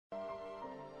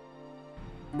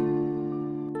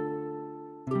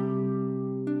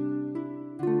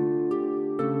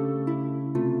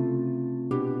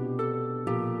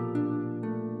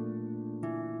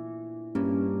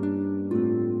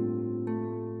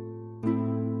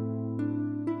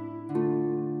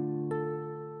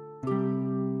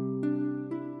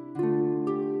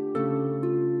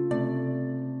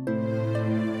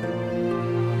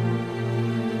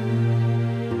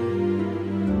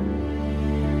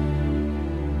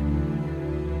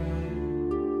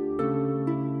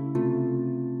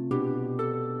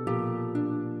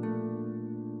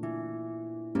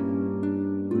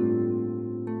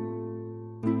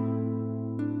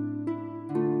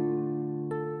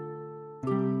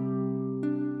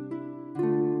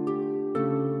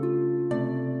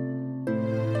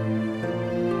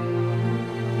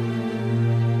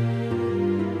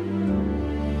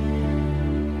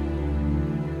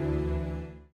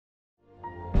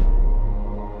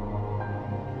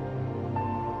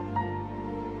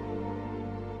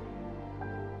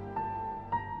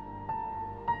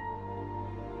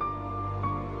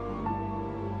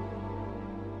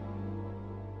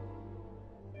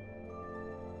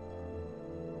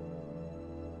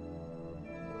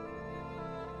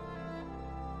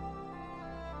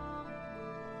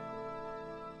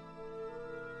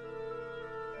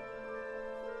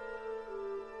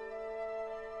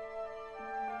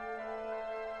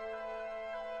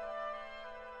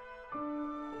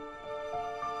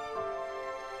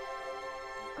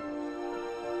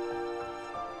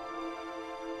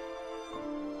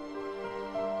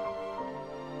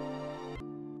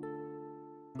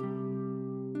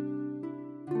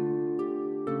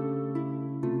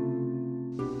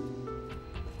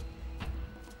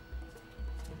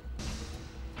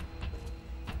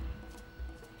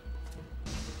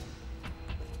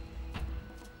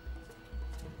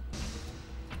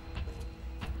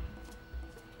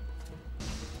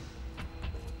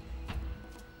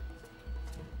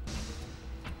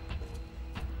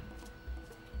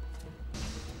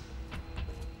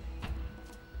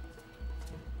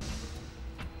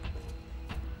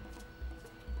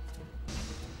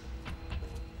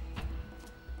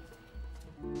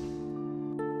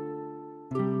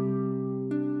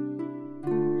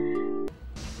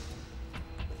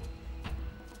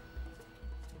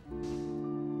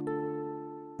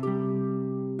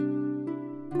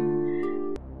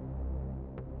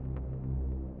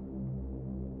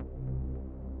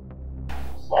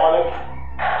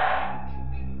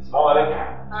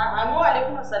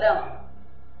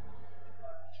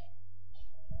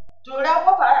Tura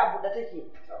kofa ai abu da take.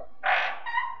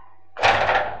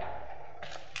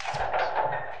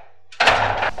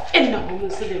 Innahu min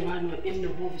Sulaiman wa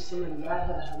innahu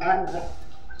bismillahir rahmanir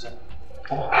rahim.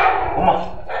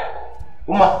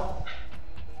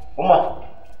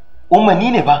 Umma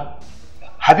ni ne ba.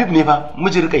 Habib ne ba,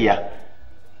 miji Rukayya.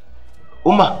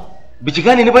 Umma, biki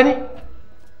gane ni ba ne?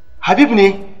 Habib ne.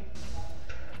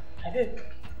 Habib?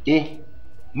 Eh,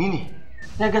 ni ne.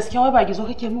 Da gaske wai ba gizo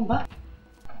kake min ba?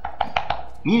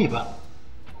 Ni ne ba.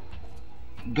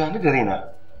 Gani da raina.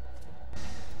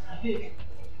 Habib.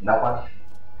 Na kwana.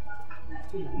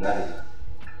 Na da.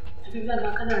 Habib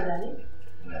zan kana da ne?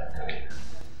 Na da.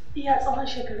 Iya tsawon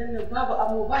shekarun nan babu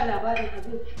amo ba labarin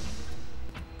Habib.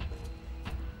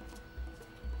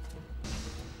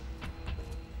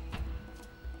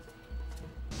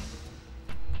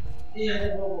 Iya da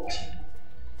babu.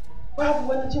 Babu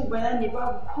wani jin bayani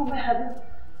babu komai Habib.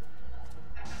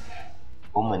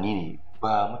 Umma ni ne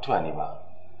ba mutuwa ne ba.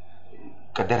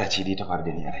 Kaddara ce dai ta faru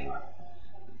da ni a rayuwa.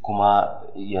 Kuma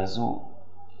yanzu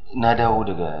na dawo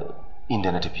daga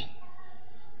inda na tafi.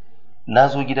 Na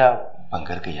zo gida ban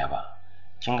gargaya ba.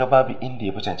 Kin ga babu inda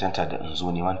ya fi cancanta da in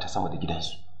zo neman ta sama da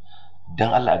gidansu.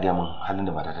 Dan Allah a gaya min halin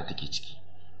da matata take ciki.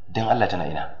 Dan Allah tana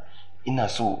ina. Ina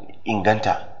so in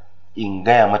ganta, in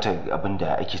gaya mata abin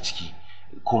da ake ciki.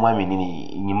 Kuma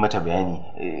menene in yi mata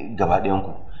bayani gaba ɗayan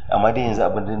ku. Amma dai yanzu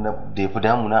abin da ya fi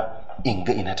damuna in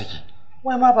ga ina take.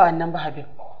 Wai ma ba wannan ba Habib.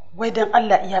 Wai dan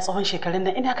Allah iya tsawon shekarun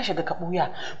nan ina ka shiga ka buya.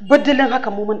 Baddalin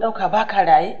haka mu mun dauka baka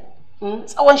raye.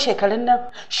 Tsawon shekarun nan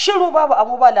shiru babu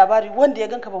abu ba labari wanda ya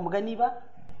ganka ba mu gani ba.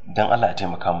 Dan Allah ya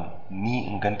taimaka mu. Ni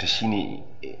in ganta shine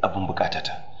abin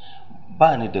bukatata.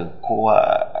 Ba ni da kowa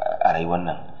a rayuwar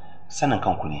nan. Sanin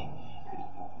kanku ne.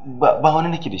 Ba wani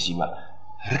nake da shi ba.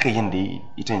 Rukayyan da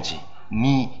ita ce.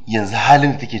 Ni yanzu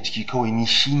halin da take ciki kawai ni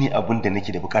shine abin da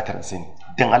nake da bukatar in sani.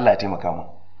 Dan Allah ya taimaka mu.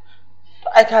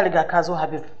 Ai ka riga ka zo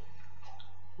Habib.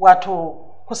 Wato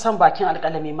kusan bakin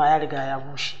alƙalami ma ya riga ya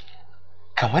bushe.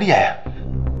 Kamar yaya?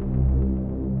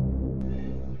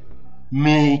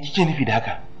 Me kike nufi da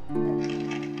haka?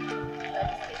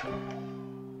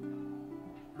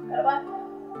 Karba.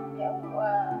 Yawwa.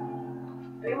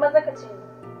 Bai maza ka ce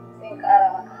sai in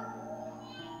ƙara maka.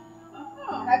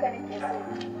 Haka nake so.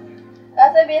 Ka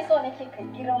san bai so nake ka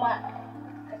girma.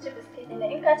 Ka ci biskit ɗin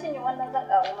in ka cinye wannan zan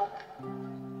ƙaro maka.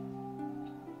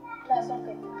 Ina son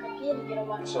ka fi ni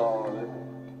girma.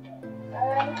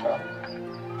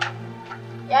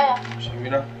 Yaya?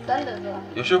 Shamina? San da zuwa.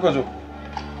 Yaushe ka zo?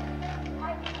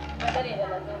 Dare da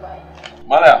na zo ba.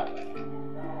 Malaya?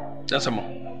 Dan sama.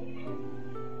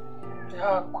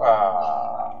 Ya kwa.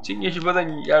 Cinye shi ba zan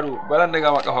yi yaro, ba zan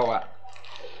daga ma kafa ba.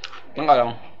 Mun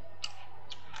alamu.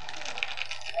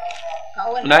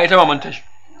 Na ita maman tashi.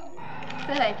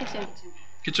 Tana kitchen.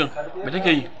 Kitchen? Me take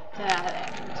yi? Tana hada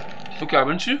abinci. Suke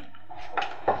abinci?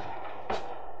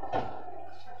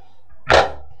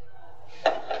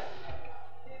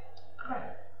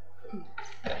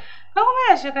 Ka kuma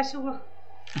yaushe ka shigo?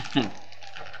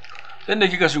 Yanda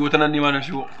kika shigo ta nan nima na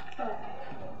shigo.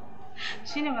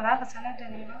 Shine ba za ka sanar da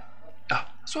ni ba? Ah,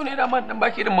 so ne dama dan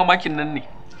baki irin mamakin nan ne.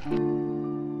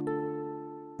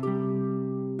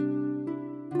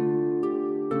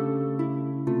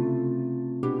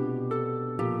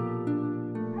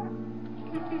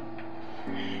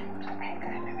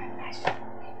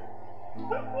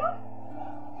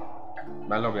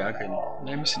 Malam ya kai ne.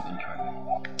 Na yi misin ɗinki wannan.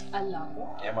 Allah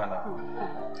ko? Ya mana.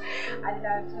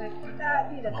 Allah ta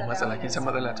daɗi da Ma matsala kin san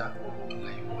matsala ta?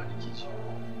 Wallahi kuma nake ji.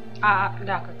 A'a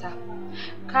dakata.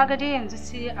 Kaga dai yanzu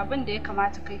sai abin da ya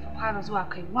kamata kai ka fara zuwa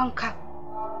kai wanka.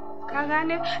 Ka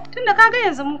gane? Tunda kaga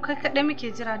yanzu mu kai kaɗai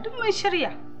muke jira duk mun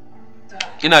shirya.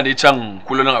 Ina dai can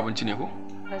kullun abinci ne ko?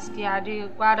 Gaskiya dai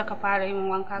gwada ka fara yin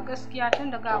wanka gaskiya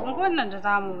tun daga wannan da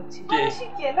zamu wuce.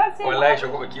 Shikenan sai wallahi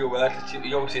shagwaba kiwo ba za ta ci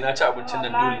yau sai na ci abincin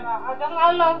nan dole. Dan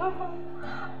Allah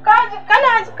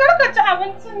kana karka ci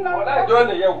abincin nan. Wallahi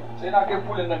dole yau sai na kai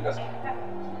kulin nan gaskiya.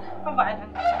 Ba a dan.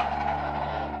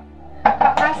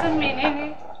 Ka san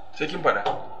menene? Sai kin fada.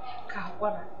 Ka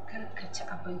hakura karka ci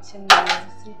abincin nan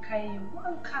yanzu sai ka yi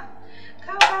wanka.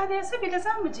 Ka ba dai saboda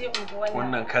zamu je unguwa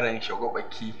wannan karan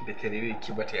shagwabaki da tarire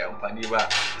ki bata yi amfani ba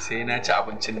sai na ci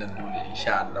abincin nan dole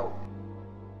insha Allah.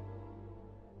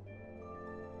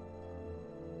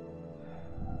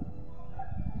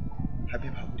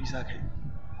 Habib hakuri za ka yi.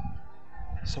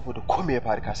 Saboda ko me ya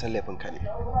faru ka san laifin ka ne.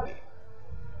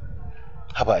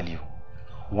 Haba Aliyu,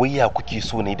 wai ya kuke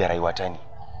so ne da rayuwata ne?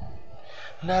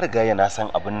 Na riga ya na san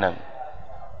abin nan.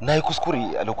 Na yi kuskure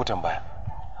a lokutan baya.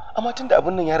 Amma tunda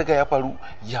abin nan ya riga ya faru,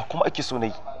 ya kuma ake so na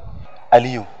yi?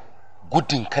 Aliyu,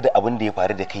 gudun kada abin da ya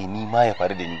faru da kai ni ma ya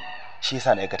faru da ni. shi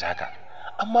yasa na aikata haka.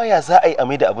 Amma ya za a yi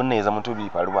amai da abin nan ya zama to bai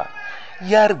faru ba?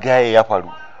 Ya riga ya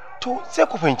faru. To sai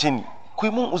ku fahimce ni, ku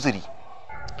yi mun uzuri.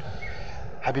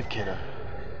 Habib kenan,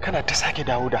 kana ta sake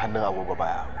dawo da hannun agogo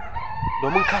baya.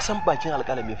 Domin ka san bakin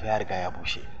alƙalami fa ya riga ya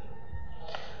bushe.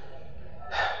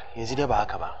 Yanzu dai ba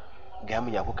haka ba. Ga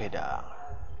mun ya kuka da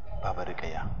Baba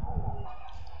Rikayya.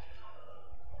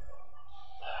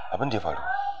 Abin da ya faru.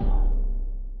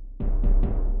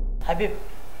 Habib,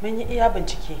 mun yi iya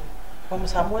bincike. Ba mu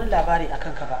samu wani labari a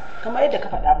kanka ba. Kamar yadda ka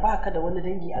faɗa ba ka da wani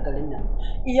dangi a garin nan.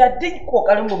 Iya duk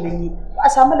ƙoƙarin mu mun yi ba a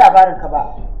samu labarin ka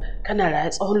ba. Kana raye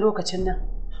tsawon lokacin nan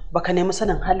baka nemi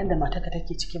sanin halin da matarka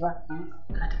take ciki ba.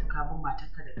 Ka tafi ka bin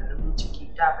matarka da karamin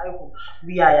ciki ta haihu.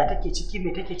 Yaya take ciki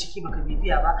me take ciki baka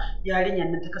bibiya ba.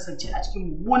 Yarinyar nan ta kasance a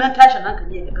cikin mummunan tashin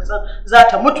hankali da kasan za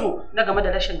ta mutu na game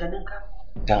da rashin ganin ka.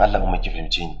 Dan Allah mu ki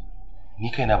fahimce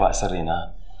ni kaina ba a san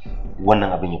raina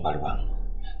wannan abin ya faru ba.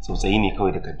 Tsautsayi ne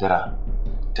kawai da kaddara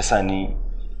ta sa ni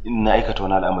na aikata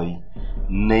wani al'amari,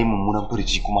 na yi mummunan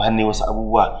furici kuma har ne wasu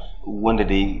abubuwa wanda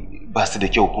dai ba su da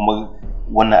kyau, kuma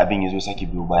wannan abin ya zo sake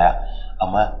biyo baya.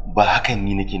 Amma ba hakan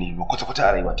ni nake nufi ba kwata-kwata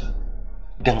a rayuwata.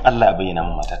 Dan Allah a bayyana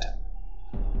min matata.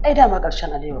 Ai dama ƙarshen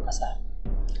alewa ƙasa.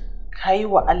 Ka yi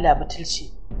wa Allah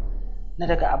butulci na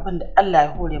daga abin da Allah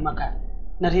ya hore maka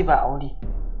na riba aure.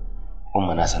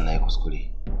 Umma na san na yi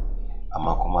kuskure,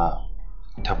 amma kuma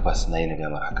tabbas na yi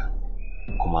nadamar haka.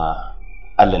 Kuma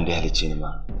Allah da ya halicce ni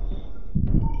ma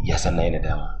ya san na yi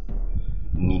nadama.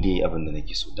 Ni dai abin da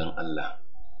nake so dan Allah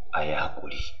a yi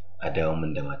haƙuri a dawo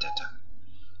min da matata.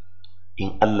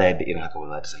 In Allah ya da irin haka ba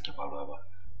za ta sake faruwa ba.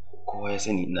 Kowa ya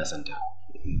sani ina son ta.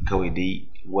 Kawai dai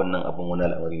wannan abin wani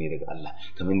al'amari ne daga Allah.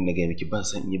 Kamar ni na ga miki ban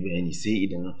san in yi bayani sai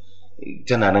idan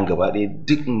tana nan gaba ɗaya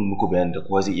duk in muku bayanin da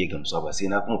kowa zai iya gamsuwa ba sai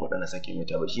na kuma faɗa na sake mai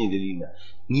ta ba. Shine dalilina.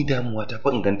 Ni damuwa ta fa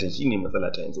inganta shine matsala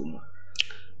ta yanzu umma.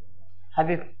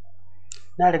 Habib,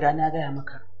 na riga na gaya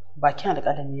maka bakin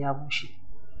alƙalami ya bushe.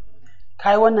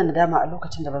 Ka yi wannan nadama a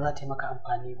lokacin da ba za ta yi maka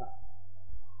amfani ba.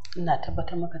 Ina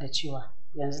tabbatar maka da cewa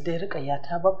yanzu dai Rikayya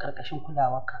ta bar ƙarƙashin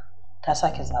kulawarka, ta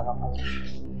sake zaben aure.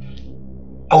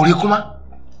 Aure kuma?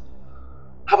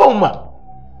 Haba umma,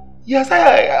 ya sa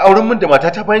auren min da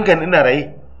matata bayan gani ina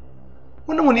raye?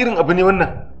 Wannan wani irin abu ne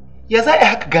wannan? Ya za a yi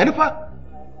haka gani fa?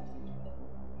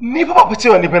 Ni fa ba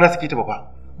cewa ni fa na sake ta ba fa.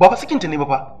 Ba fa sakinta ne ba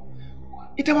fa.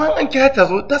 Ita ma an kira ta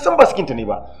zo ta san ba sakinta ne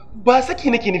ba. Ba saki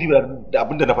nake nufi da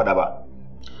abin da na faɗa ba.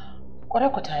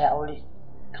 Kwarai ku ta yi aure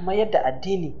kamar yadda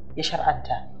addini ya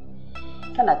shar'anta.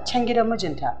 Tana can gidan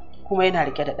mijinta kuma yana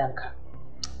rike da ɗanka.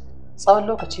 Tsawon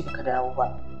lokaci baka dawo ba.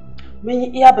 Mun yi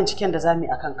iya binciken da zamu yi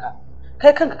a kanka.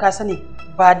 Kai kanka ka sani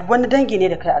ba wani dangi ne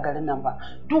da kai a garin nan ba.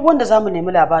 Duk wanda zamu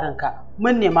nemi labarinka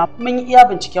mun nema mun yi iya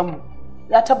binciken mu.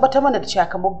 Ya tabbatar mana da cewa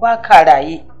kamar ba ka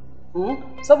raye.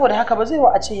 Saboda haka ba zai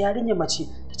wa a ce yarinya mace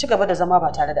ta ci gaba da zama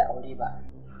ba tare da aure ba.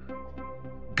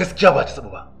 Gaskiya ba ta saba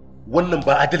ba. Wannan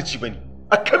ba adalci bane.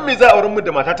 Akan me za a auren mu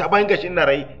da matata bayan gashi ina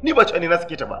raye? Ni ba ci ne na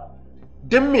sake ta ba.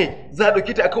 Dan me za a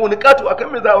dauke ta akan wani kato?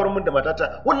 Akan me za a auren mu da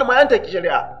matata? Wannan ma yan take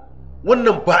shari'a.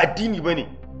 Wannan ba addini bane.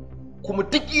 Kuma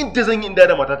duk inda zan yi inda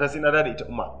da matata sai na da ita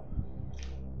umma.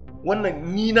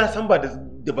 Wannan ni na san ba da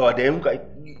yanka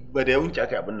ba da yawanci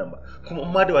akai abin nan ba. Kuma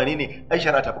amma da wane ne ai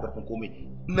shari'a ta fi karfin komai.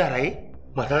 Ina raye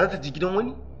mata za ta ji gidan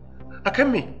wani?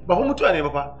 Akan me? Ba fa mutuwa ne ba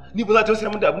fa. Ni ba za ta tausaya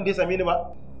min da abin da ya same ni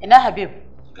ba. Ina Habib?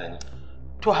 Gani.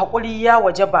 To hakuri ya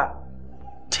wajaba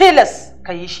tilas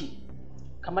ka yi shi.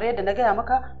 Kamar yadda na gaya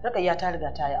maka, Rikayya ta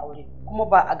riga ta yi aure kuma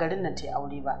ba a garin nan ta yi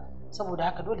aure ba. Saboda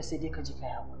haka dole sai dai ka ji ka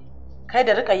yi hakuri. Kai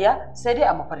da Rikayya sai dai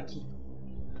a mafarki.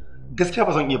 Gaskiya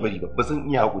ba zan iya bari ba, ba zan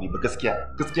iya hakuri ba gaskiya.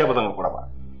 Gaskiya ba zan hakura ba.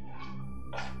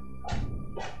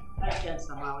 Aikin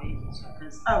samawai kan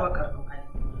tsawa karfin hali.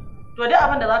 To dai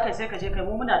abin da za ka yi sai ka je kai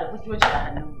mu muna da hujjoji a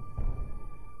hannun.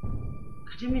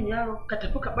 Ka ji min yaro ka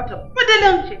tafi ka bata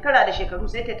budulin shekara da shekaru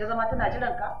sai ta zama tana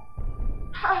jiran ka.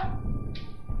 Ha!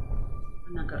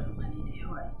 Wannan karfin hali da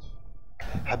yawa yake.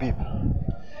 Habib,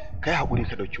 kai haƙuri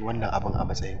ka ɗauki wannan abin a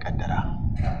matsayin kaddara.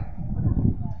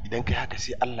 Idan kai haka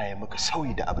sai Allah ya maka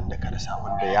sauyi da abin da ka rasa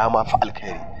wanda ya ma fi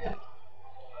alkhairi.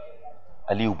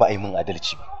 Aliyu ba a yi min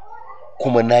adalci ba.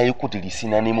 Kuma na yi kuduri sai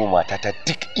na nemo matata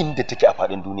duk inda take a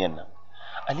faɗin duniyan nan.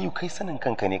 Aliyu kai sanin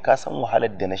kanka ne ka san wahalar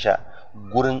da na sha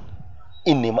gurin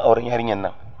in nemi auren yarinyar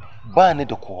nan. Ba ni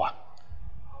da kowa.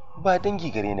 Ba dangi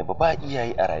gare ni ba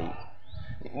iyaye a raye.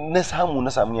 Na samu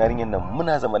yarinyar nan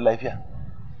muna zaman lafiya.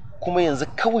 Kuma yanzu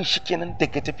kawai shikenan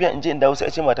daga tafiya in je in dawo sai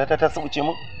a ce matata ta sabuce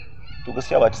min. To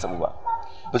gaskiya ba ta sabu ba.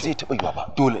 Ba zai taɓa yiwa ba.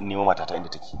 Dole in nemi matata inda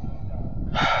take.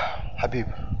 Habib,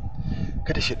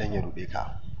 kada shi dan ya rube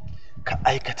ka. Ka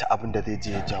aikata abin da zai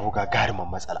je ya jawo gagarumin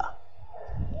matsala.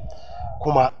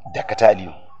 Kuma dakata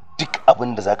Aliyu, duk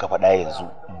abin da zaka faɗa yanzu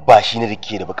ba shi ne da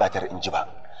ke da buƙatar in ji ba.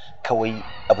 Kawai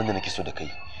abin da nake so da kai,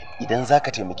 idan zaka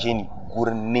taimake ni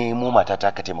gurin nemo matata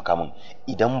ka taimaka min,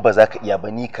 idan ba za ka iya ba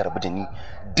ni ka rabu da ni,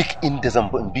 duk inda zan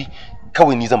bi in bi,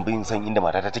 kawai ni zan bi in san inda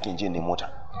matata take in je in nemo ta.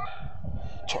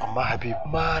 To amma Habib,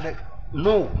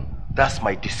 no, that's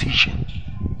my decision.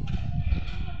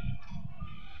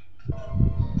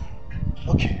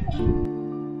 Okay,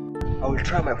 I will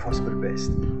try my possible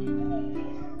best.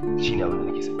 Shi ne abin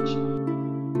da nake son ci.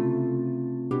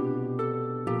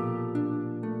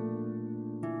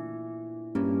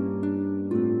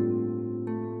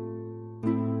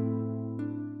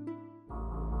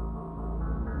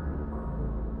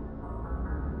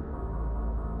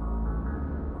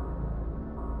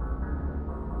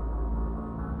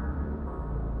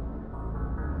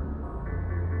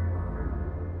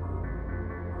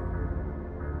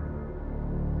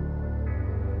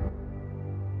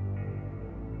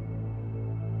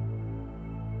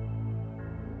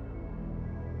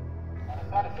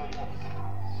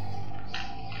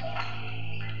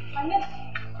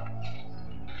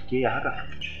 Ke ya haka?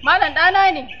 Malam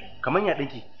ɗana ne. Kaman ya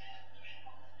ɗanki?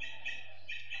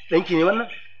 Ɗanki ne wannan?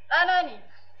 Ɗana ne.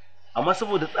 Amma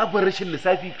saboda tsabar rashin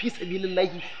lissafi fi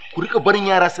sabilillahi ku rika barin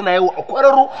yara suna yawo a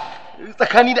kwararo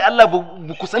tsakani da Allah ba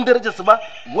ku san darajar su ba,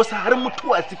 wasu har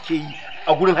mutuwa suke yi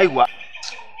a gurin haihuwa.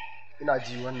 Ina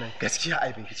ji wannan gaskiya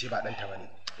ai binkice ba ɗanta bane.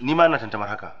 Ni ma ina tantamar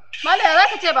haka. Malam ya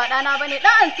zaka ce ba ɗana bane,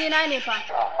 ɗan ansina ne fa.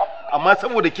 Amma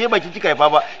saboda ke baki kika haifa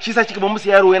ba, shi sa kika bar musu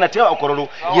yaro yana tayawa a kwararo.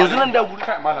 Yanzu nan da guri.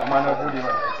 Malam ma na gode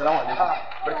mana. Assalamu alaikum.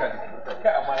 Barka da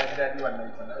kai amma ya ji daɗi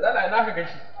wannan sallah. Zalla ina ka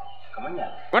gashi. Kaman ya.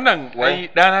 Wannan wai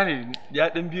ɗana ne, ya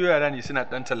dan biyo yara ne suna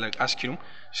dan tallar ice cream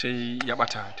sai ya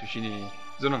bata to shine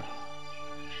zunan.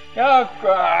 Ya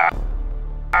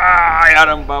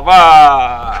yaran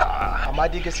baba. Amma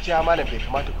dai gaskiya malam bai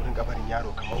kamata ku rinka barin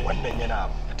yaro kamar wannan yana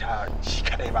fita shi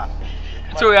kadai ba.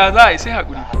 To ya za a yi sai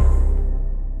hakuri.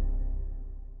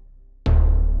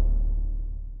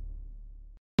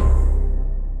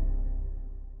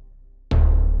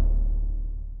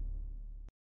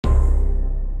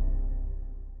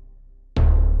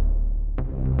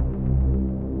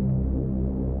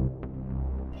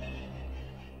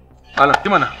 Malam, ki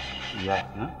mana. Ya.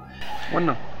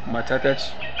 Wannan matata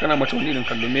ce. Kana mata wani irin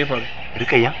kallo me faru?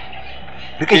 Rikayya?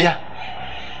 Rikayya?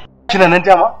 Kina nan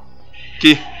dama?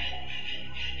 Ke.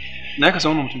 Na ka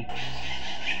san wannan mutum.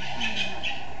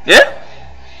 Eh?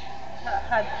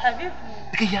 Habib.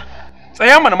 Rikayya.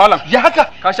 Tsaya mana malam. Ya haka?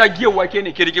 Ka sha giyar wake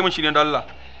ne ke rike min shi ne da Allah.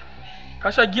 Ka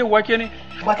sha giyar wake ne?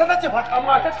 Mata ta ce ba.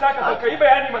 Amma ta saka ka yi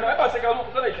bayani mana ai ba sai ka zo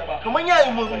kusa da ita ba. Kaman ya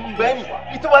yi bayani.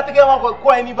 Ita ba ta gaya ma ko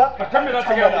ai ni ba? Ka san me za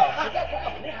ta gaya ba?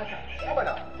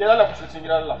 Ke Allah ku cikin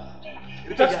gidan Allah.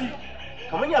 Taxi.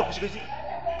 Kaman ya ku shiga shi.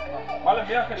 Malam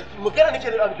me haka da shi? Magana nake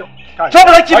da abin. To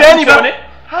ba za ki bayani ba.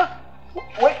 Ha?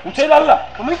 Wai, wuce da Allah.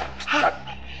 Kaman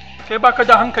kai ba ka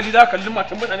da hankali za ka kalli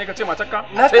matan mutane ka ce matarka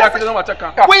sai ya ka zama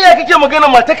matarka. Wai ya kake magana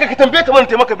matarka ka tambaye ta mana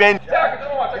ta maka bayani. Sai ya ka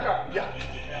zama matarka.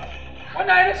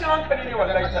 Wannan ai rashin hankali ne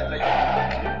wallahi tallahi.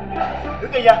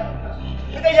 Rikayya.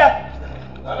 Rikayya.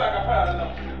 Allah ka fara nan.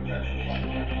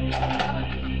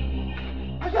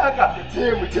 Kaje haka.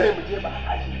 Mu je ba.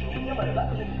 Mu ba da za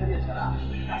ka je kariya shara.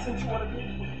 Ka san shi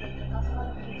wani ka san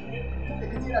da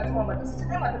kaje na tuma mata sai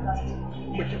kai mata ta sai.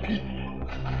 Mu tafi.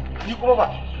 Ni kuma ba.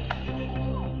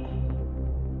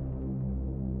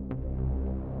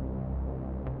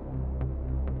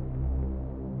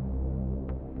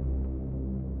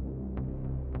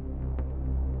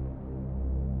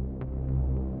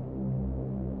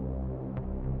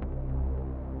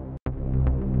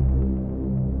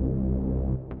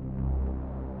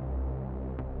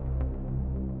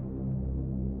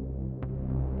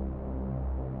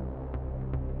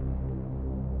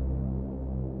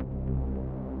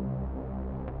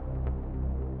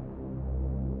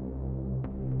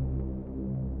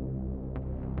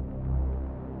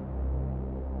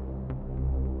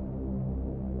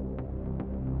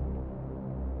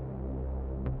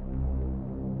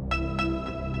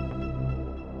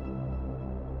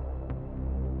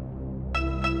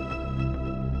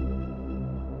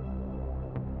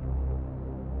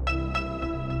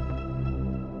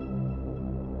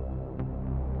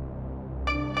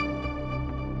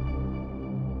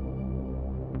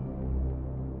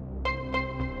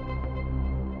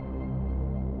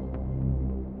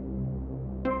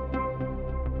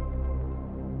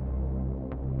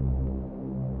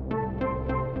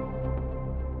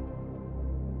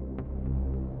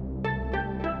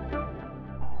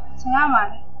 Salamu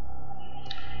alaikum.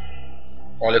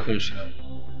 Wa alaikum salam.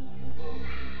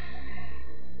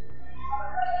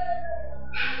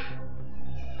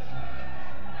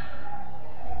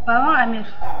 Baban Amir,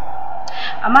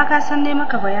 amma ka san ne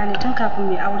maka bayani tun kafin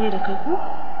mai aure da kai ko?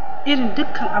 Irin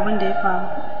dukkan abin da ya faru.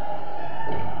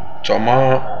 To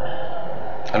amma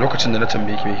a lokacin da na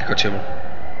tambaye ki me kika ce min?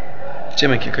 Ce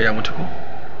min kika ya mutu ko?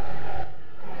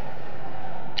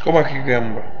 Ko ba kika ga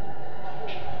mun ba?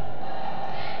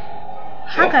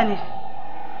 Haka ne.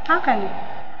 Haka ne.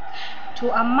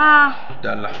 To amma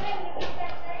da Allah.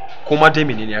 Kuma dai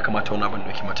menene ya kamata wani abin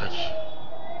dauki mataki?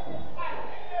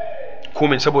 Ko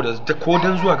men saboda ko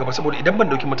dan zuwa gaba saboda idan ban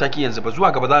dauki mataki yanzu ba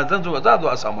zuwa gaba za zo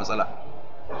a samu matsala.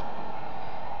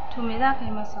 To me za ka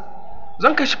yi masa?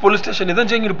 Zan kai shi police station ne, zan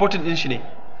je yin reporting din shi ne.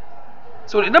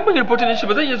 Saboda idan ban yi reporting din shi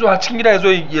ba zan iya zuwa cikin gida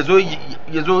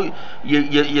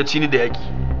ya ci ni da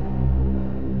yaki.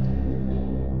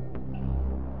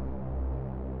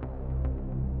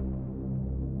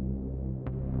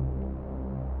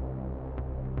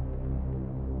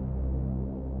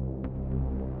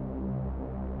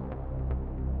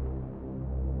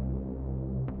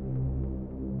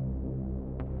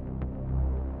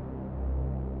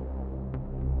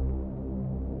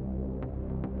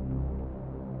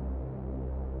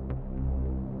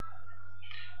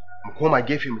 koma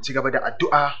gefe mu ci gaba da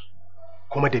addu'a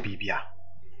kuma da bibiya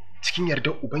cikin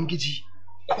yardar ubangiji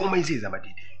komai zai zama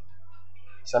daidai.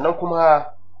 Sannan kuma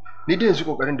ni da yanzu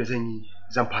kokarin da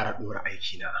zan fara dora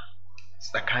aiki na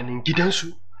tsakanin gidansu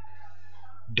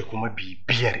da kuma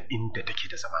bibiyar inda take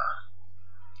da zama.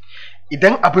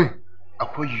 Idan abin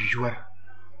akwai yiwuwar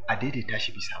a daidaita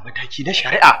shi bisa mataki na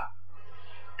shari'a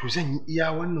to zan yi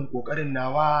iya wannan kokarin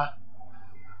nawa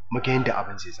muga yanda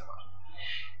abin zai zama.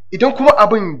 Idan kuma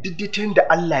abin didditin da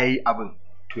Allah ya yi abin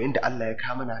to yanda Allah ya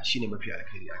kawo mana shine mafi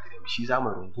alkhairi a gare mu, shi zamu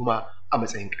runguma a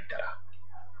matsayin kaddara.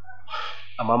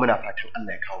 Amma muna fatan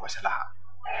Allah ya kawo maslaha.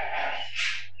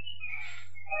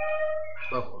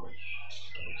 Ba komai.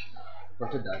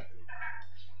 Wata da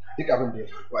duk abin da ya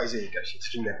faru ai zai yi karshe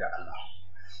cikin yarda Allah.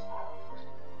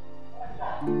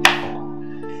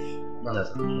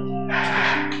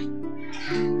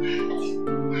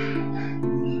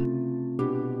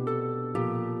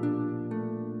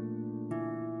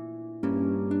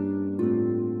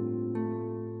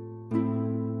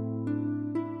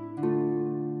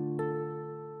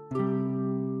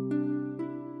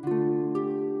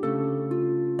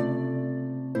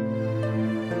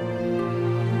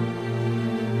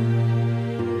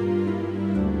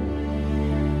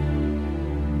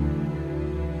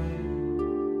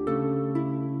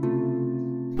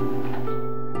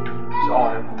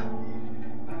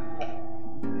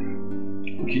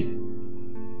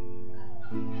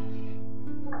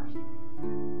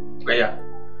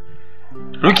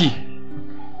 Ruki,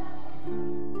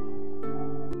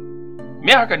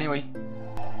 me haka ne wai?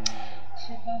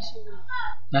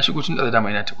 Na shigo tun da dama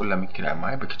ina ta kulla miki kira amma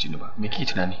ai baki ci ni ba. Me kike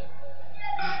tunani?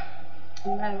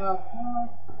 Wallahi ba komai.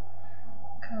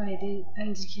 Kawai dai dan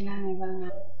jikina ne ba na.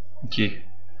 Ke.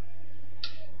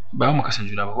 Ba mu kasan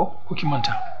juna ba ko? Ko kin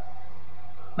manta?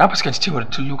 Na fuskanci cewa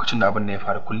tun lokacin da abin da ya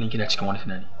faru kullun kina cikin wani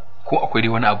tunani. Ko akwai dai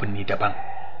wani abu ne daban?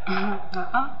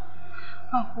 A'a.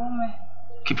 Ba komai.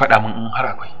 Ki faɗa min in har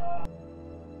akwai.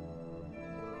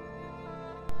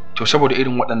 To saboda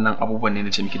irin waɗannan abubuwan ne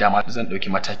nace miki dama zan ɗauki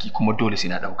mataki kuma dole sai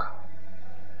na ɗauka.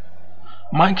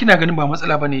 Amma in kina ganin ba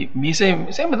matsala bane me sai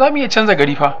mu za mu iya canza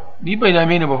gari fa. Ni bai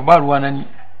dame ni ba ruwa na ni.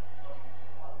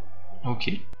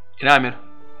 Okay. Ina Amir?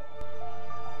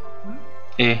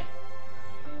 Eh.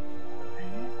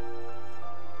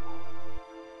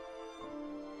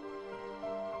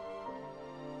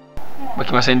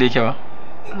 Baki ma san da yake ba?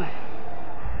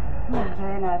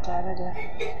 Yana tare da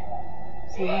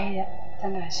Siyayya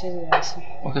tana shirya shi.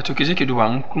 Okay, to ki je ki duba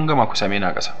in kun gama ku same ni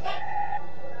a ƙasa.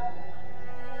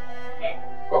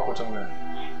 Ba ku tambaya.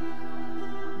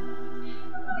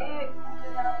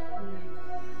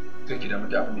 Ki da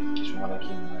mutum abin da kike so mana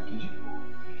ki ji.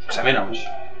 Ku same ni a wuce.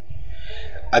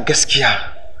 A gaskiya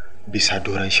bisa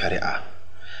doron shari'a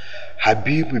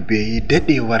Habibu bai yi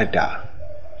dadewar da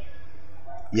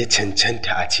ya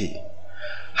cancanta a ce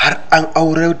har an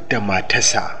aurar da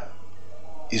matarsa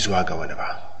zuwa ga wani ba.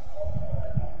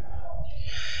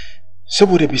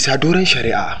 Saboda bisa doron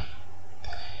shari'a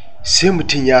sai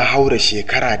mutum ya haura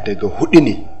shekara daga 4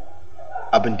 ne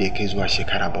abin da ya kai zuwa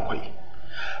shekara 7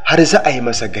 har za a yi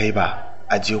masa gaiba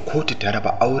a je kotu ta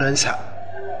raba aurensa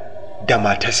da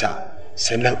matarsa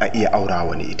sannan a iya aura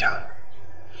wani ita.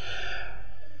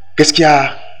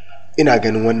 Gaskiya ina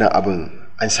ganin wannan abin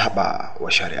an saba wa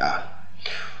shari'a.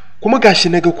 Kuma gashi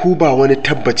naga ku ba wani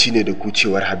tabbaci ne da ku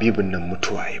cewar Habibun nan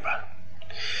mutuwa yi ba.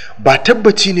 Ba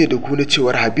tabbaci ne da ku na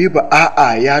cewar Habibu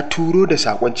a'a ya turo da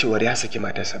sakon cewar ya saki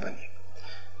matarsa bane.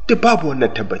 Duk babu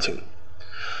wannan tabbacin.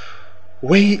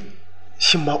 Wai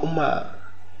shin ma umma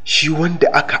shi wanda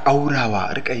aka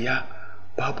aurawa Rukayya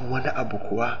babu wani abu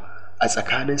kuwa a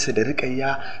tsakaninsa da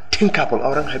Rukayya tun kafin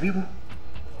auren Habibu?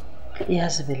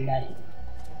 Iyazu billahi.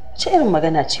 Ce irin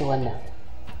magana ce wannan?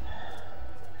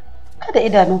 Kada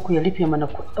idanunku ya rufe mana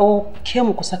ku ɗauke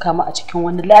mu ku saka mu a cikin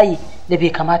wani layi da bai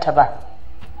kamata ba.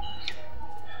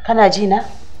 Kana ji na?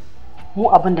 Mu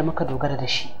abin da muka dogara da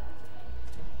shi.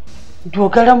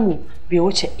 Dogaranmu bai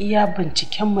wuce iya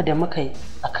bincikenmu da muka yi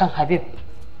akan Habib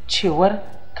cewar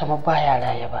kamar baya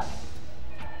raye ba.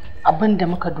 Abin da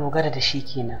muka dogara da shi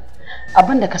kenan.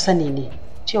 Abin da ka sani ne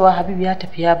cewa Habib ya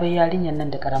tafi ya bar yarinyar nan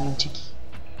da karamin ciki.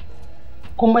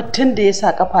 Kuma tun da ya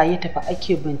sa kafa ya tafi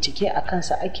ake bincike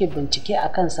a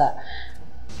kansa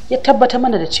ya tabbata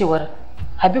mana da cewar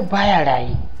Habib baya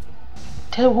raye.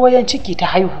 Ta goyon ciki ta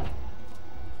haihu.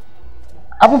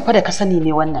 Abin fa da ka sani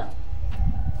ne wannan.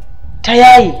 Ta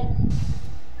yayi.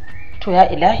 To ya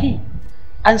ilahi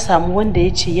an samu wanda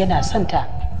ya ce yana son ta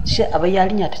shi a bar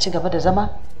yarinya ta ci gaba da zama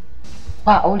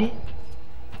ba aure.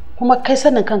 Kuma kai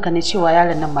sanin kanka ne cewa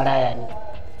yaron nan maraya ne.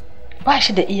 Ba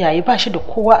shi da iyaye, ba shi da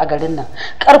kowa a garin nan.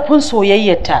 Ƙarfin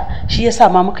soyayyarta shi yasa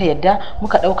ma muka yadda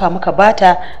muka ɗauka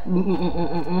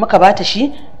muka bata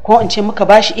shi ko in ce muka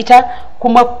bashi ita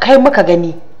kuma kai muka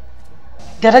gani.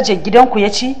 Darajar gidanku ya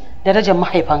ci, darajar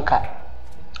mahaifanka.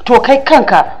 To kai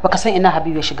kanka baka san ina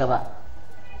Habibu ya shiga ba.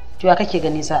 To ya kake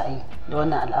gani za a yi da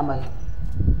wannan al'amari?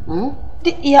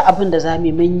 Duk iya abin da za mu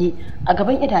yi a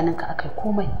gaban idanunka akai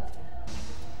komai.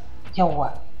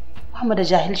 Yawwa, ba mu da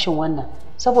jahilcin wannan.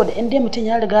 Saboda in dai mutum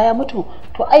ya riga ya mutu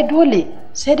to ai dole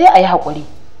sai dai a yi haƙuri.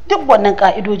 Duk wannan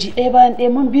ƙa'idoji ɗaya bayan ɗaya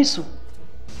mun bi su.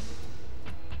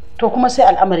 To kuma sai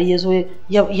al'amari ya zo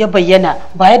ya bayyana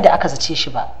ba yadda aka zace shi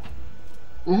ba.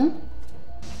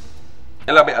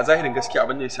 Yalla bai a zahirin gaskiya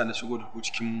abin da yasa na shigo da ku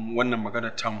cikin wannan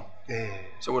maganar tamu.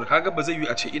 Saboda kaga ba zai yi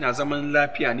a ce ina zaman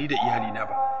lafiya ni da iyalina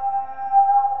ba.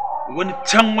 Wani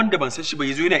can wanda ban san shi ba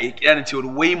yazo yana ikirarin cewa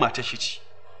wai matar shi ce.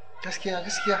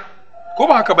 Gaskiya. Ko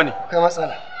ba haka bane? Kai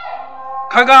matsala.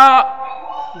 Kaga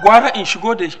gwara in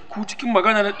shigo da ku cikin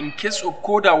maganar in case of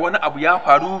koda wani abu ya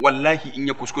faru wallahi in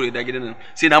ya kuskure da gidan nan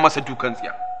sai na masa dukan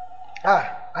tsiya.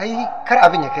 Ai kar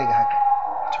abin ya kai ga haka.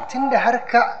 Tunda har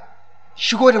ka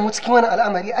shigo da mu cikin wani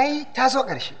al'amari ai ta zo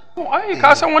ƙarshe. Ai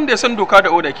ka san wanda ya san doka da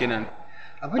oda kenan.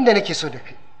 Abin da nake so da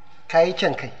kai kayi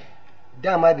kyan kai.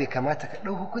 Dama bai kamata ka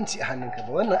ɗau hukunci a hannunka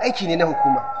ba, wannan aiki ne na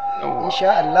hukuma.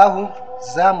 Insha Allahu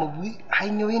za mu bi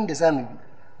hanyoyin da za mu bi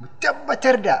mu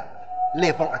tabbatar da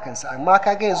laifin a kansa, amma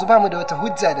kaga yanzu ba mu da wata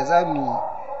hujja da za mu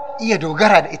iya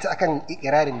dogara da ita akan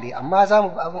ikirarin dai, amma za mu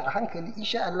bi abin a hankali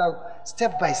insha Allahu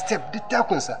step by step duk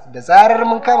takunsa da zarar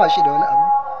mun kama shi da wani abu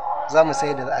za mu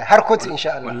sai da za a har kotu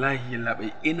insha Allah. Wallahi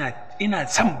labai ina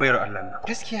son bayar Allah nan.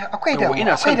 Gaskiya akwai damu,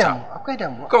 akwai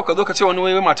damu. Kawai ka zo ka ce wani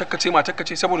wai matarka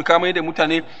ce saboda ka mai da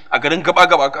mutane a garin gaba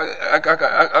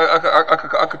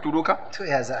aka turo ka. To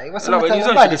ya za a yi wasu mutane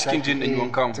ba da cikin jin dan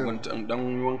wanka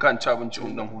dan wanka ci abinci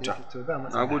dan huta.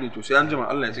 Nagode to sai an jima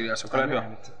Allah ya tsira sauka lafiya.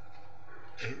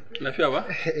 Lafiya ba?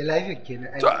 Lafiya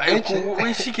kenan. To ai ku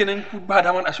wai shikenan ku ba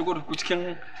daman a shigo da ku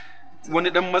cikin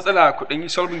wani dan matsala ku dan yi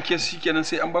solving case shikenan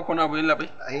sai an ba ku wani abu yin labai.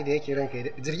 Ai da yake ranka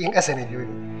jirgin kasa ne biyo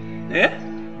ne.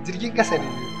 Jirgin kasa ne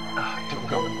biyo. To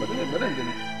ga wannan da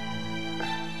ne.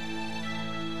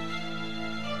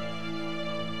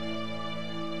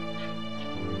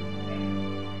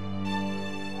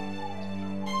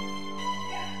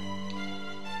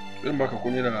 Zan baka ko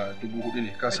naira 4,000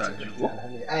 ne ka sa aljihu.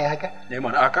 Ai haka? Ne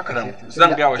man aka karam.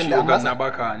 Zan ga wa shi ogan na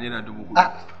baka naira 4,000.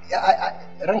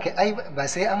 Ranka ai ba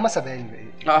sai an masa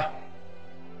bayani ba.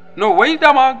 No wai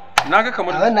dama naga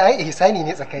kamar wannan ai ihsani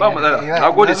ne tsakani. Ba matsala.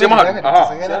 Nagode sai mu haɗu.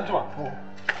 Sai an jima.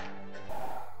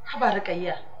 Haba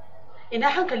Rukayya. Ina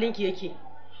hankalinki yake?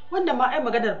 Wanda ma ai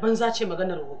maganar banza ce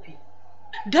maganar wofi.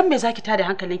 Dan me zaki tada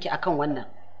hankalinki akan wannan?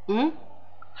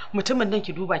 Mutumin nan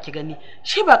ki duba ki gani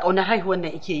shi ba kaunar haihuwar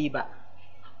nan yake yi ba,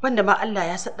 wanda ma Allah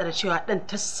ya saddara cewa dan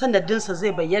ta sanadinsa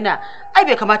zai bayyana, ai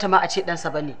bai kamata ma a ce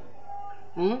ɗansa bane.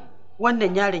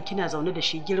 Wannan yaron kina zaune da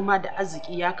shi girma da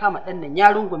arziki ya kama dan nan ya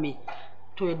rungume,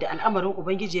 to yadda al'amarin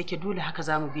ubangiji yake dole haka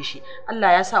zamu bi shi.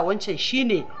 Allah ya sa wancan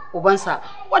shine ubansa,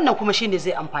 wannan kuma shine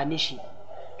zai amfane shi.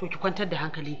 To ki kwantar da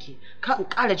hankalinki ka in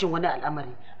ƙara jin wani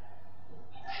al'amari.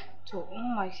 To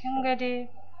umma kin ga dai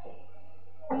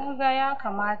ga ya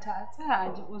kamata a tsaya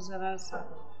a ji uzurinsa.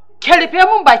 Ke rufe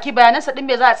mun baki, bayanansa din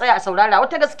me za a tsaya a saurara?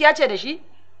 Wata gaskiya ce da shi?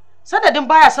 Sanadin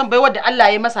baya son baiwar da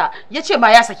Allah ya masa ya ce ma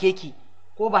ya sake ki,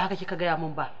 ko ba haka kika gaya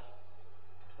mun ba?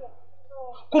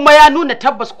 Kuma ya nuna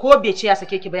tabbas ko bai ce ya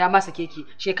sake ki ba ya ma sake ki.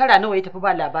 Shekara nawa ya tafi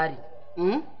ba labari?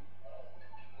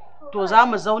 to za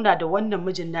mu zauna da wannan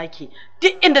mijin naki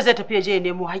duk inda zai tafi ya je ya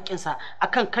nemo haƙƙinsa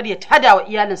akan kar ya tada wa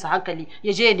iyalinsa hankali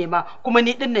ya je ya nema, kuma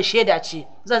ni din nan shaida ce,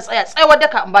 zan tsaya tsayawar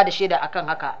daka in ba da shaida akan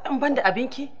haka. In ban da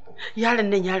abinki, yaron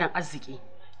nan yaron arziki,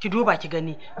 ki duba ki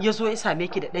gani, ya zo ya same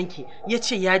ki da ɗanki, ya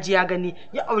ce ya ji ya gani,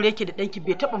 ya aure ki da ɗanki,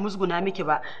 bai taɓa musguna miki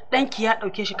ba, ɗanki ya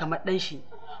ɗauke shi kamar ɗan shi.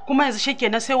 Kuma yanzu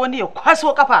shikenan sai wani ya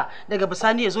kwaso kafa daga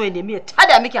bisani ya zo ya nemi ya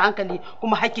tada miki hankali,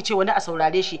 kuma hakki ce wani a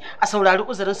saurare shi, a saurari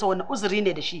uzurinsa, wani uzuri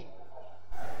ne da shi.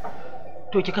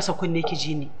 To ki kasa kunne ki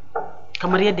ji ni,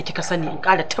 kamar yadda kika sani, in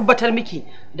ƙara tabbatar miki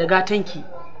da gatanki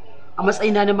a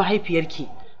matsayina na mahaifiyarki.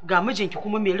 Ga mijinki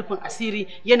kuma mai rufin asiri,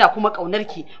 yana kuma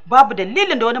ƙaunarki, babu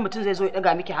dalilin da wani mutum zai zo ya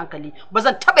ɗaga miki hankali. Ba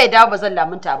zan taɓa yadda ba zan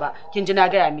lamunta ba, kin ji na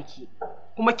gaya miki.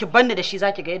 Kuma ki banni da shi,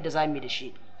 zaki ga yadda za mu yi da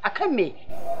shi. Akan me?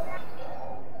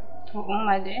 To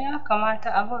umma dai ya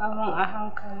kamata abin a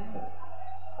hankali.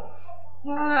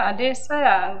 A dai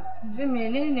tsaya bi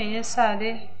menene yasa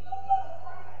dai.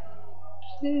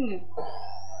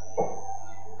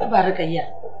 Ba Rukayya,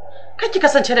 kar ki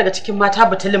kasance daga cikin mata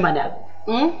butuli mana.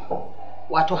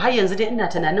 Wato har yanzu dai ina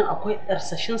tunanin akwai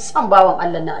ɗarsashin son bawan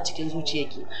Allah nan a cikin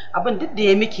zuciyarki. Abin duk da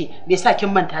ya miki bai sa kin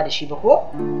manta da shi ba ko?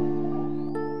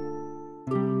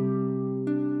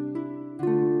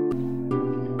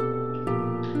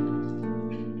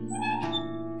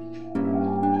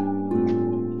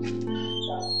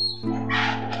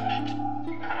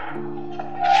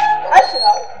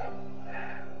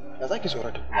 Ya zaki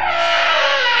tsorata kuma?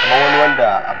 Kamar wani wanda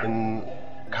abin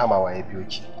kamawa ya biyo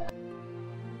ki.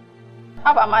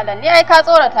 Haba malam, ni ai ka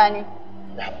tsorata ni.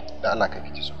 Da Allah ka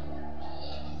kike so.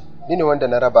 Ni ne wanda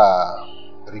na raba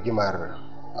rigimar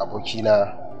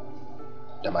abokina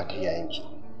da matar yayanki.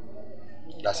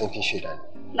 Na san kin shaida ne.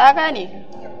 Na gane.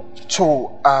 To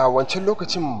a wancan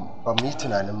lokacin ba mu yi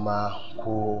tunanin ma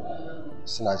ko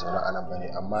suna zaune a nan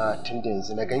bane, amma tun da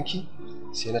yanzu na ganki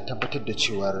sai na tabbatar da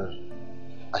cewar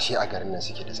ashe a garin nan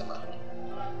suke da zama.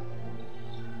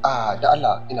 Da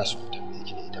Allah ina so tambaye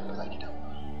ki ne idan ba za ki damu.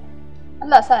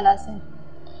 Allah sa na sani.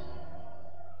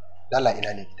 Da Allah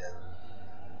ina ne gidan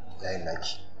yayin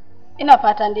naki? Ina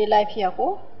fatan dai lafiya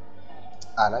ko?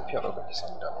 Lafiya ba ki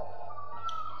samu damu.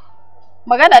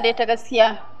 Magana dai ta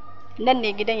gaskiya, nan ne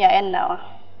gidan yayan nawa.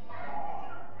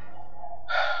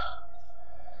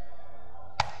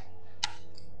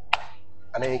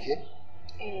 Anan yake?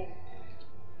 To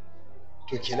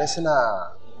To kenan suna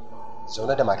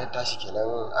zaune da matar tashi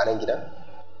kenan a nan gidan?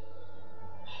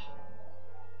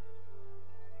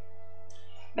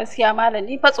 gaskiya malam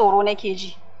ni fa tsoro nake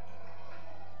ji.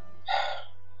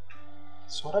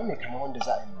 Tsoron me kamar wanda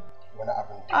za a yi wani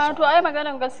abin da To ai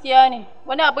maganan gaskiya ne.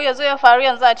 Wani abu ya zo ya faru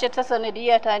yanzu a ce ta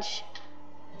sanadiyya ta ce.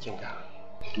 kin ga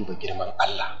ki duba girman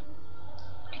Allah,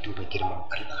 ki duba girman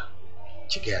Allah,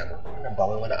 ki gaya min wannan ba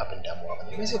wai wani abin damuwa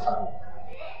bane, me zai faru?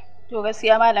 To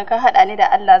gaskiya malam ka haɗa ni da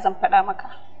Allah zan faɗa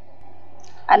maka.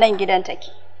 A nan gidan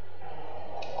take.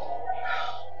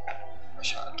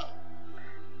 Masha Allah.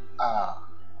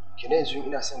 Kina yanzu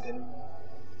ina son ganin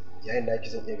yayin da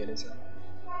zan iya ganin sa.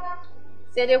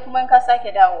 Sai dai kuma in ka sake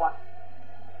dawowa.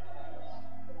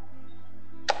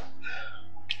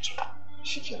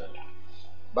 Shikenan.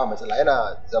 Ba matsala,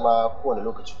 yana zama kowane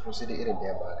lokaci ko sai dai irin da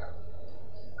yamma haka.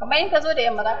 Kamar in ka zo da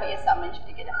yamma za ka iya samun shi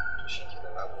da gida. To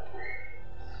shikenan, na gode.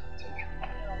 Thank you.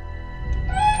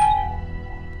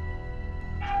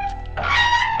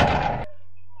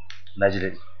 Na ji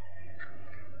daɗi.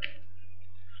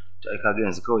 To ai kaga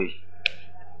yanzu kawai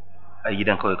ai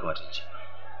gidan kawai kamata ce.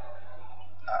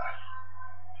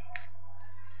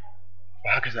 Ba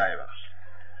haka za a yi ba.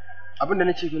 Abin da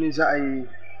nake ganin za a yi,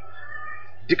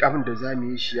 duk abin da za mu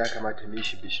yi shi ya kamata mu yi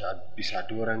shi bisa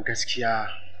doron gaskiya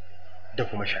da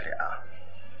kuma shari'a.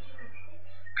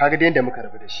 Kaga da yadda muka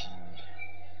rabu da shi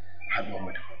haɗuwar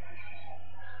mu da farko.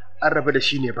 An rabu da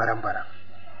shi ne baran-baran.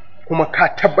 Kuma ka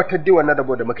tabbatar da wannan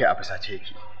rabo da muka yi a fusace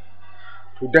yake.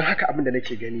 To don haka abin da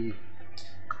nake gani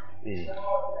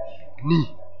ni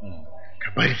ka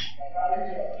bari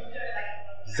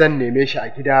zan neme shi a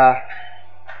gida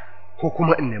ko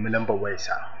kuma in nemi lambar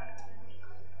wayarsa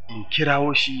in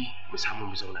kirawo shi mu samu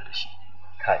mu zauna da shi.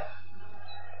 Kai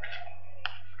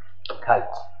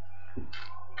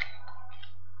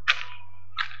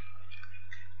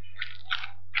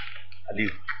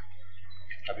Aliyu,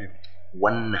 Habibu,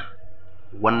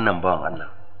 wannan bawan Allah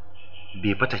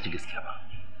bai fata ki gaskiya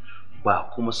ba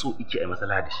kuma so ike a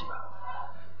matsala da shi ba.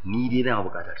 Ni dai dama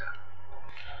bukata ta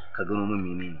ka gano min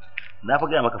menene. Na fa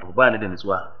gaya maka fa ba ni da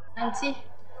nutsuwa. Anti,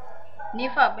 ni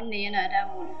fa abin nan yana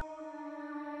damu.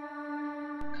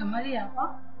 Kamar ya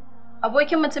fa?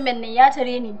 Abokin mutumin nan ya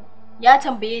tare ni, ya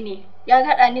tambaye ni, ya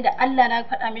haɗa ni da Allah na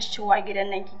faɗa mishi cewa gidan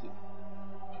nan kike.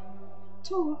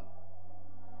 To,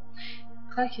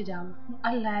 Kar ki damu, in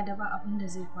Allah ya daba abin da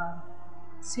zai faru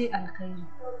sai alkhairi.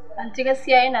 Anti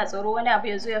gaskiya ina tsoro wani abu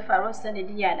ya zo ya faru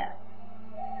sanadiyya na.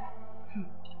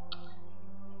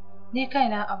 Ni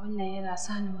kaina abin nan yana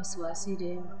sani wasi da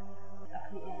yawa.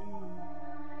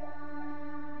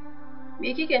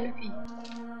 Me kike nufi?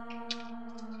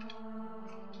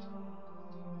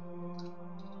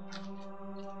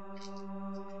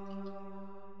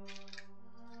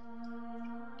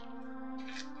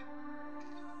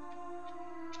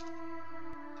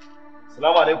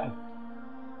 Salamu alaikum.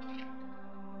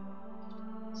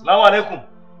 Salamu alaikum.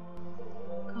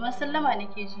 Kamar sallama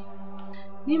nake ji.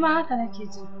 Ni ma haka nake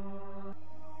ji.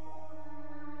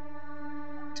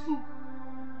 To,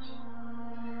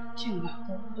 kin ga.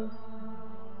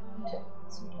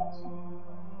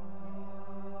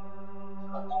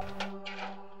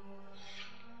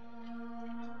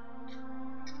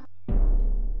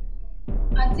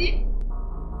 Anti?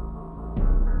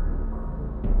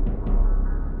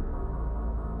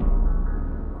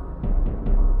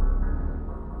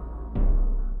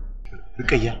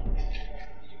 Rukayya.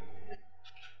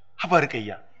 Haba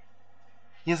Rukayya.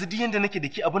 Yanzu duk yanda nake da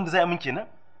ki abin da za a min kenan?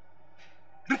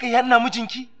 Rukayya ina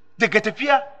mijinki daga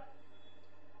tafiya.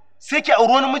 Sai ki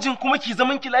auri wani mijin kuma ki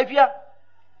zaman ki lafiya?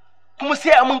 Kuma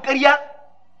sai a min ƙarya?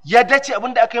 Ya dace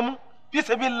abin da aka yi min? Fi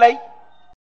sabilillahi.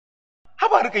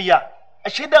 Haba Rukayya.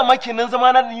 Ashe da ma kenan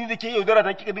zamana da ni da ke yaudara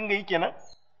ta kika dinga yi kenan?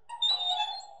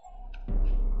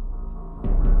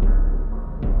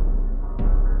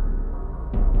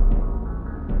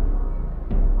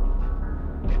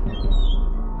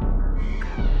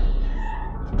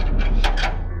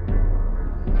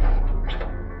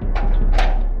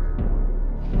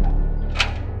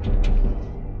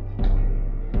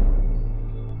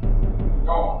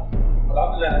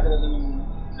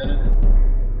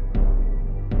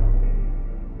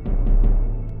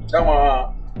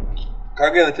 Dama ka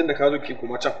ga yanzu tunda ka zo ki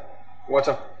kuma can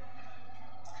wacan.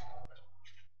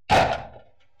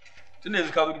 Tunda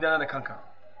yanzu ka zo gidana da kanka.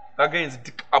 Ka ga yanzu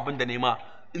duk abin da nema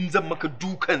in zan maka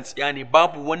dukan tsiya ne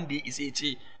babu wanda ya isa ya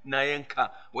ce na yanka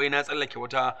wai na tsallake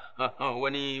wata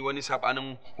wani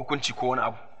sabanin hukunci ko wani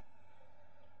abu.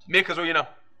 Me ka zo yana?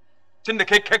 Tunda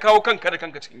kai kawo kanka da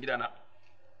kanka cikin gidana.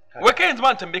 Wai kai yanzu ma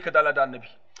an tambaye ka dala da annabi.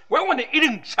 Wai wani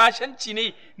irin shashanci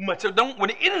ne mace don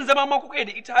wani irin zama ma kuka yi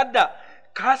da ita har da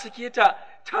ka sake ta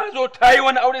ta zo ta yi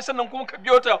wani aure sannan kuma ka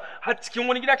biyo ta har cikin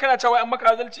wani gida kana cewa an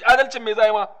maka adalcin me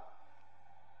zai ma?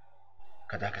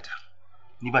 Ka dakata.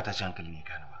 Ni ba ta ci hankali ne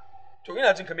kana ba. To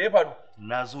ina jin ka me ya faru?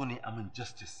 Na zo ne amin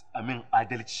justice, amin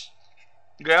adalci.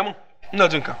 Gaya min, ina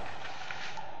jin ka.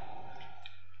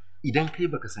 Idan kai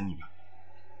baka sani ba,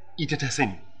 ita ta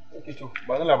sani. Okay to,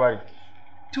 ba da labari.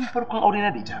 Tun farkon aure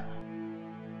na da ita.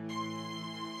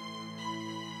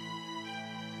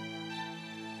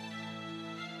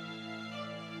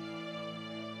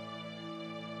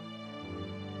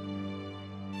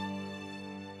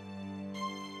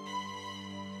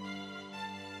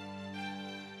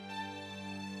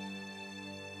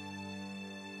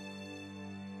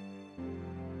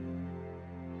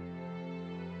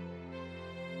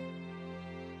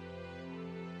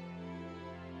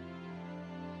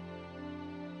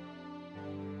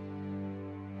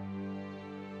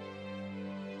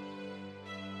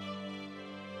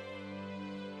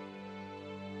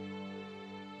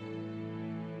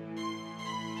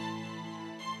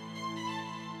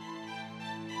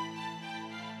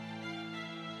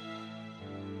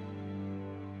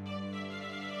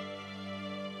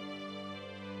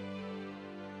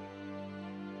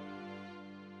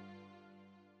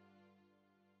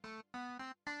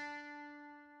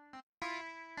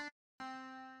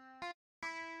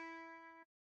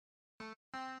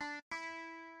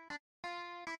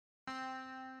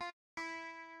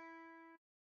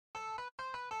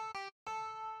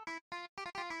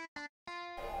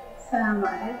 Assalamu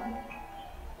alaikum.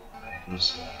 Alaikum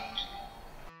salam.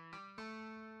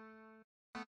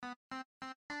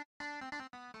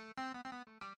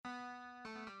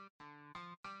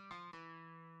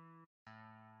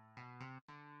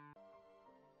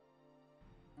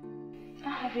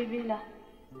 Habibina.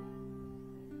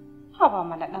 Haba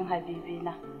mana ɗan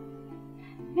Habibina.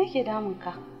 Me ke damun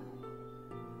ka?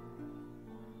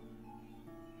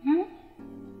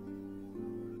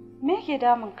 Me ke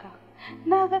damun ka?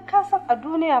 Na ga ka san a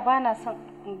duniya ba na son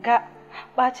ga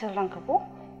bacin ranka ko?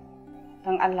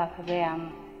 Don Allah ka gaya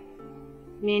min.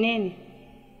 Menene?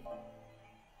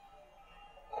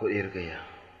 Ko ɗayar gaya,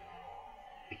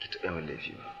 biki taɓa min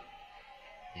laifi ba.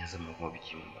 Yanzu ma kuma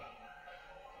biki min ba.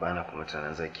 Ba na kuma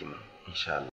tunanin zaki min,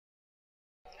 insha Allah.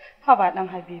 Haba ɗan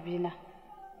Habibina.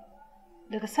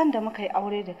 Daga sanda muka yi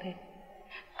aure da kai,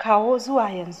 kawo zuwa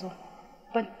yanzu,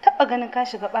 ban taɓa ganin ka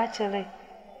shiga ɓacin rai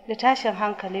da tashin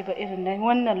hankali ba irin na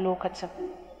wannan lokacin.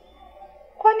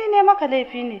 Ko ni ne maka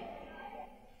laifi ne?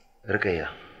 Rukayya,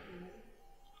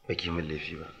 baki min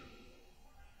laifi ba,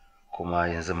 kuma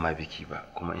yanzu ma biki ba,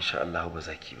 kuma insha Allah ba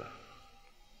za ki ba.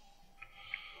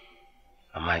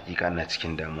 Amma hakika ina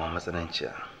cikin damuwa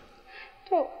matsananciya.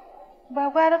 To, ba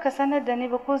gwara ka sanar da ni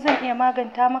ba ko zan iya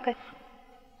maganta maka?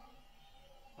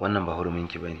 Wannan ba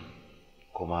huruminki ba ne,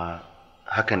 kuma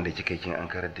hakan da kika kin an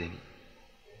karar da ni.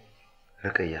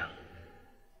 Rukayya,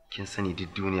 kin sani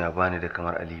duk duniya bani da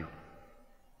kamar Aliyu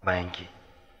bayan ki.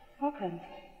 Haka ne.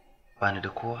 Bani da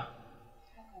kowa.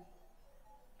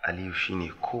 Aliyu shine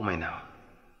komai nawa.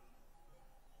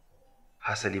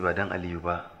 Hasali ba dan Aliyu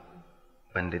ba,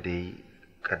 banda dai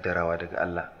kaddarawa daga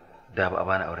Allah, da ba a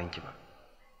bani auren ki ba.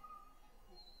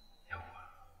 Yawwa.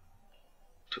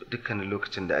 To dukkanin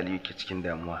lokacin da Aliyu ke cikin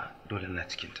damuwa, dole na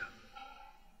cikin ta.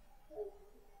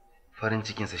 Farin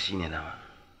cikinsa shine nawa.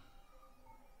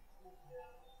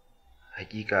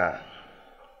 Hakika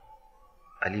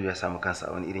Aliyu ya samu kansa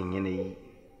a wani irin yanayi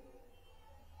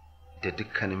da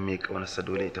dukkanin mai ƙaunarsa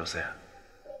dole ya tausaya.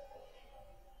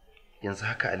 Yanzu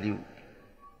haka Aliyu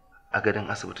a gadon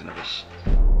asibiti na bashi.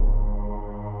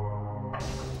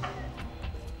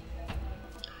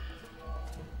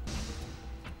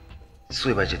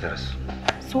 Suwaiba ce ta rasu.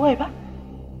 Suwaiba?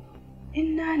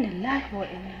 Inna lillahi wa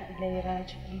inna ilaihi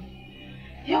raji'un.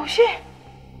 Yaushe?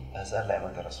 Yanzu Allah ya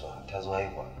mata rasuwa, ta zo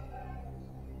haihuwa.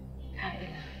 La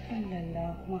ilaha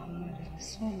illallah Muhammadu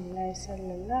Rasulullahi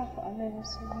sallallahu alaihi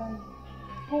wasallam.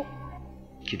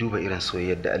 Ki duba irin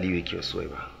soyayyar da Aliyu yake wa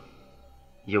Suwaiba.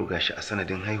 Yau gashi a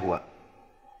sanadin haihuwa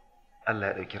Allah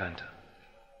ya ɗauki ranta.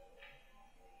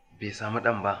 Bai samu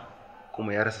ɗan ba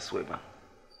kuma ya rasa Suwaiba.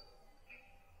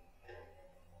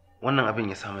 Wannan abin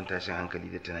ya samun tashin hankali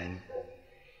da tunani.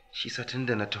 Shi sa tun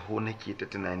da na taho nake ta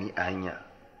tunani a hanya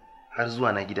har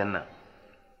zuwa na gidan nan.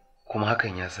 Kuma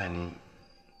hakan ya sa ni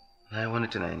na yi wani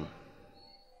tunani.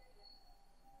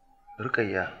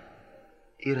 Rukayya,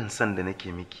 irin san da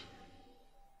nake miki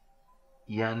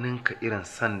ya ninka irin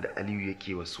san da Aliyu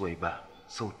yake wa Suwaiba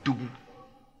sau 1000.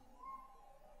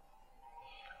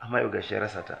 Amma yau gashi ya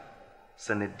rasa ta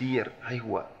sanadiyar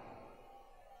haihuwa.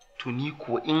 To ni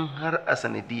kuwa in har a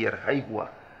sanadiyar haihuwa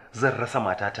zan rasa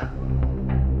matata,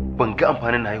 ban ga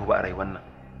amfanin haihuwa a rayuwar nan.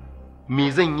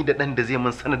 Me zan yi da ɗan da zai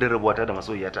min sanadin rabuwata da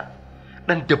masoyiyata?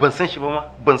 Ɗan da ban san shi ba ma,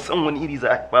 ban san wani iri za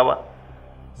a haifa ba.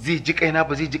 Zai ji kaina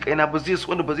ba zai ji kaina ba, zai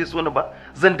so ni ba zai so ni ba,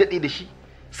 zan daɗe da shi.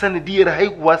 Sanadiyar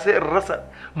haihuwa sai in rasa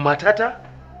matata?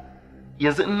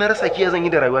 Yanzu in na rasa ki ya zan yi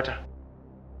da rayuwata?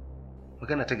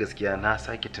 Magana ta gaskiya na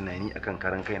sake tunani akan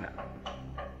karan kaina.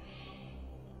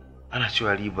 Ana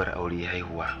cewa ribar aure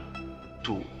haihuwa.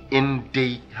 To in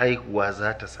dai haihuwa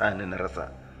za ta sa ni na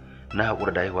rasa, na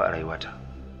haƙura da haihuwa a rayuwata.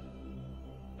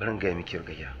 Bari in gaya miki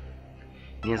Rukayya,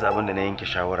 ni yanzu abin da na yanke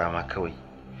shawara ma kawai,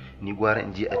 ni gwara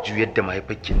in je a juyar da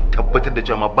mahaifarki, tabbatar da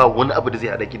cewa ma ba wani abu da zai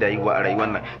haɗa ki da haihuwa a rayuwar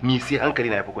nan. Ni sai hankali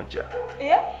na yafi kwanciya.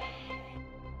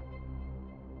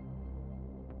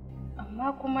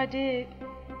 Amma kuma dai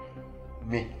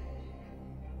me?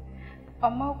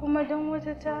 Amma kuma don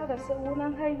wata ta rasa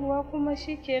wurin haihuwa kuma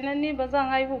shikenan ni ba zan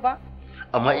haihu ba.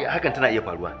 Amma hakan tana iya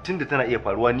faruwa. Tunda tana iya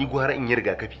faruwa, ni gwara in yi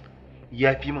rigakafi.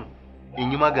 Ya fi min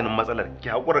in yi maganin matsalar. Ki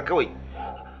haƙura kawai.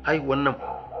 Haihuwan nan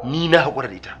ni na haƙura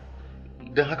da ita.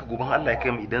 Don haka gobe Allah ya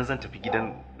kai mu idan zan tafi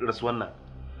gidan rasuwan nan,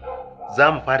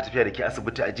 za mu fara tafiya da ke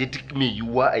asibiti a je duk mai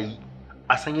yiwuwa a yi,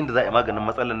 a san yadda za a yi maganin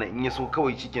matsalar nan. In ya so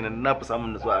kawai shikenan na fi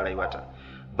samun nutsuwa a rayuwata.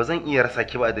 Ba zan iya rasa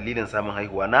ki ba a dalilin samun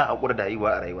haihuwa. Na haƙura da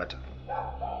haihuwa a rayuwata.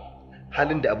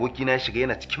 Halin da abokina ya shiga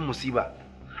yana cikin musiba,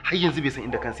 har yanzu bai san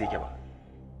inda kansa yake ba.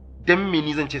 Dan me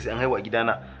ni zan ce sai an haihu a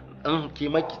gidana? An ke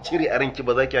ma ki cire a ranki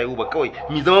ba za ki haihu ba, kawai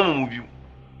mi zama mu biyu.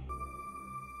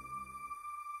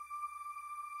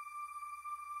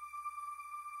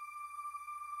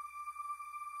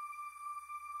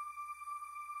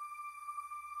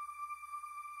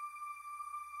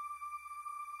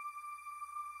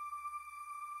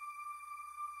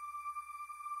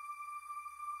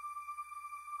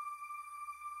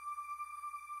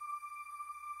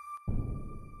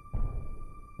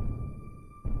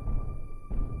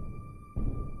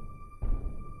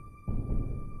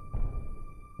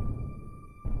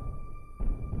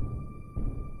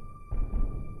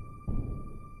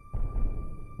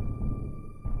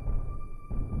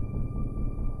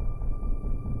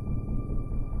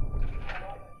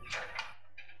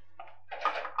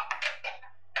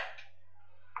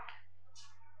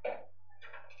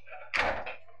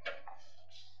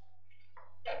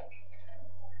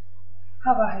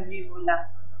 Haba Habibullah.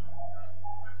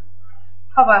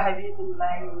 Haba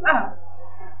Habibullah.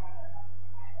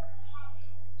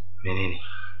 Menene?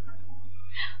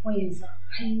 Wai yanzu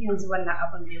har yanzu wannan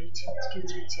abin bai wuce a cikin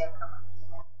zuciyarka ba.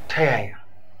 Ta yaya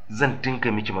zan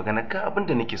dinga miki magana ga abin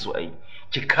da nake so a yi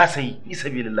ki kasa yi ni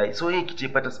sabilillahi so yake ce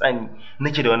fata tsani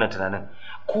nake da wannan tunanin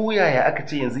ko yaya aka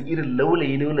ce yanzu irin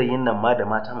laulayin nan ma da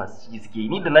mata masu ciki suke yi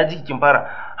ni da naji kin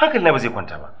fara hankali na ba zai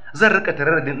kwanta ba zan rika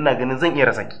tararradin ina ganin zan iya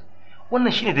rasa ki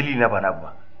wannan shine dalili na ba na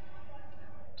ba.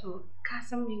 To ka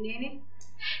san menene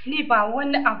ni ba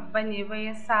wani abu bane ba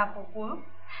ya sa ba ko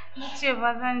nace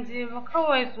ba zan je ba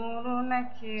kawai tsoro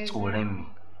nake. Tsoron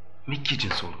me kike jin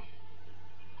tsoro?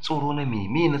 Tsoro na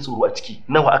me na tsoro a ciki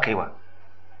nawa aka yi wa?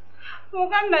 To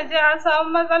kan na je a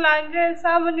samu matsala je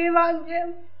samu ni ma je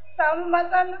samu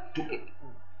matsala.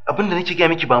 Abin da nake gaya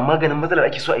miki ba maganin matsalar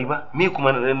ake so a yi ba me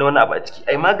kuma na wani abu a ciki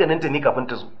ai maganin ta ne kafin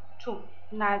ta zo. To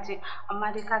na je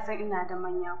amma dai ka san ina da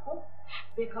manya ko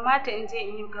bai kamata in je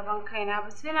in yi gaban kaina ba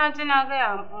sai na ji na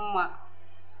gaya wa umma.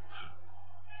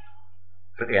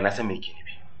 Rika na san me ke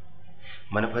nufi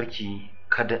manufarki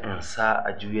kada in sa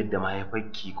a juyar da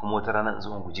mahaifarki kuma wata rana in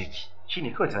zo in guje ki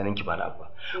shine kawai tunanin ki ba na abba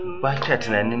ba kya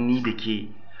tunanin ni da ke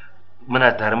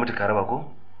muna tare mutu ka raba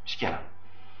ko shikenan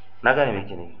na gane me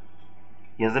ke ne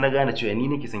yanzu na gane cewa ni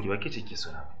nake son ki ba ke ce ke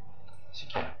so na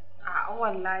shikenan. A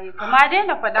wallahi kuma dai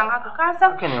na faɗan haka ka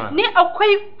san ni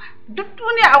akwai duk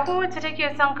duniya akwai wacce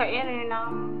take son ka irin na.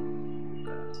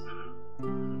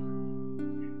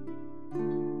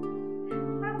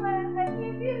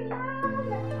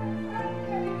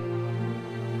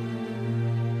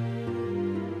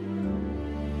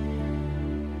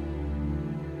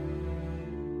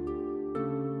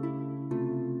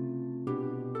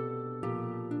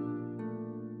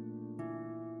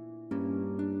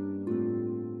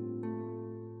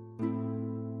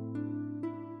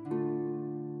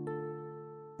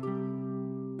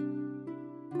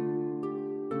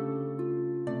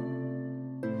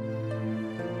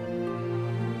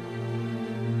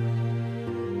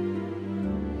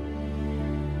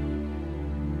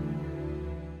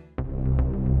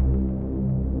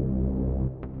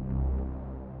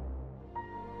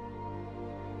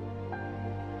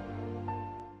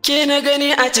 Ke na gani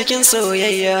a cikin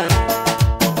soyayya.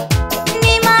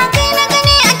 Ni ma kai na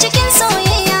gani a cikin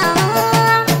soyayya.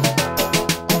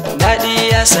 Daɗi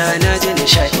ya sa na ji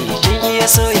nishaɗi kin iya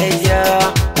soyayya.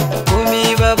 Komi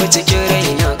babu cikin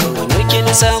raina kaunar ki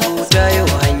na samu ta yau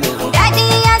hanya. Daɗi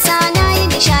ya sa na yi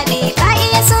nishaɗi ka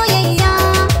iya soyayya.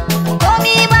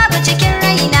 Komi babu cikin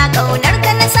raina kaunar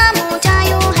ka na samu ta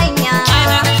yau hanya. Ke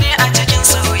na gani a cikin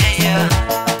soyayya.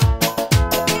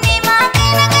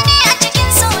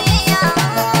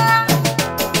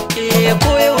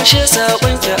 Koyaushe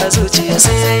saƙonki a zuciya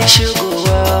sai ya yi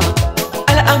shigowa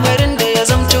al'amarin da ya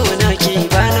zamto naki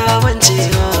ba na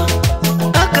mancewa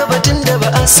haka batun da ba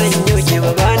a sanyo ki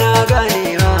ba ba na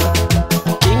ganewa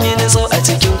kin yi nutso a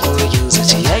cikin kogin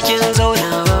zuciya kin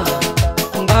zaunawa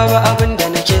babu abin da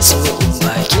nake so in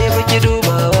ba ke ba ki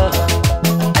dubawa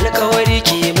alƙawari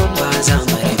ki mun ba za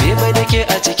mu rabe ba da ke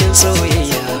a cikin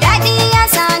soyayya. Daɗi ya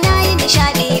sa na yi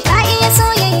nishaɗi ka iya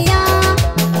soyayya.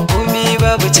 Komi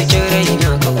babu cikin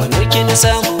raina kaunar ki na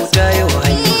samu ta yau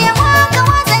hanya. Iya waka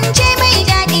wasance mai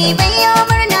daɗi bai yi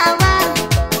murna ba.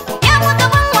 Ya fi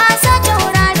gaban wasa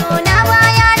tauraro na ba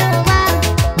yaro ba.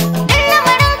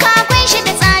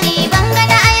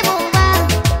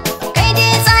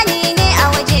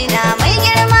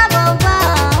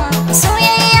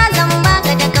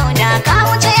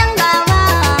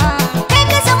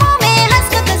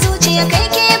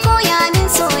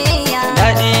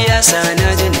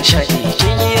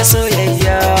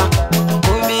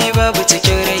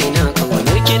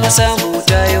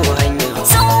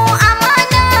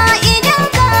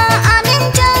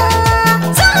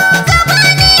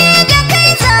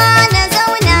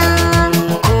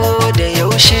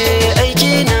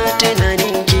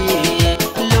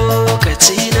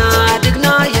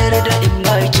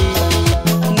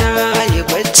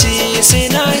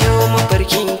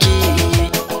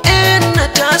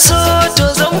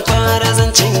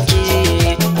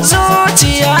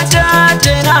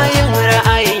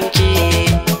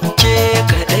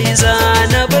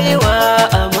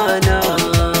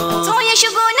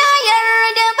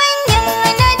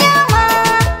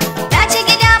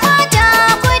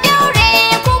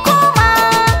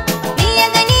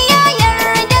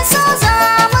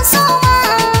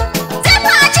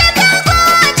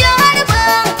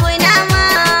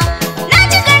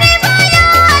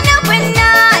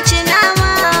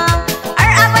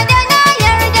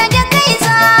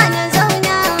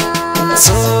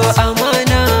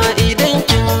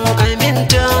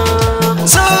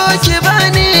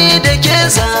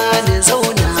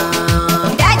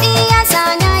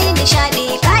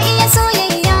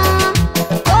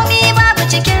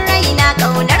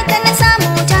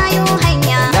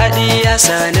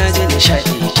 na ji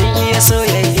nishaɗi kin iya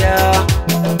soyayya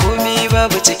komi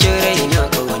babu cikin raina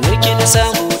ƙaunar ki na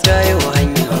samu ta yau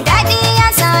hanya Daɗi ya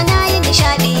sa na yi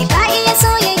nishaɗi ka iya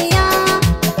soyayya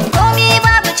komi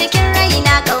babu cikin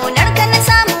raina ƙaunar ka na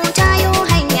samu ta yau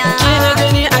hanya ke na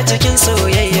gani a cikin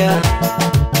soyayya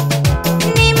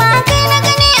ni ma kai na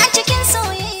gani a cikin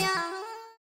soyayya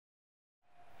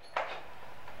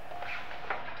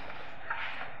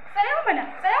Tsaya mana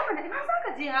ina za ka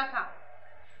je haka?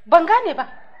 Ban gane ba.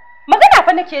 Magana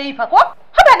fa nake yi fa ko?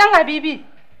 Haba dan Habibi.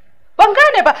 Ban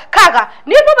gane ba. Kaga,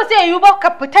 ni fa ba zai yiwu ba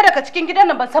ka fita daga cikin gidan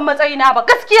nan ban san matsayina ba.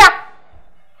 Gaskiya.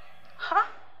 Ha?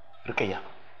 Rukayya,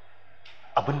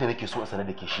 abinda nake so in sanar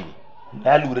da ke shine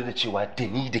na lura da cewa da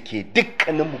ni da ke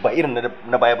dukkaninmu ba irin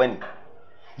na baya bane.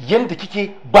 Yanda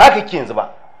kike ba ka ke yanzu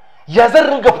ba. Ya zan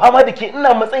ringa fama da ke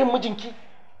ina matsayin mijinki.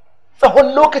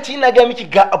 Tsawon lokaci ina ga miki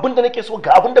ga abinda nake so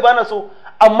ga abinda bana so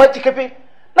amma ki kafe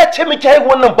na ce miki haihu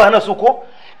wannan bana so ko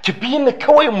ki bi ni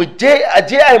kawai mu je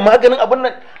a yi maganin abin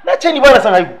nan na ce ni bana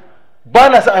son haihu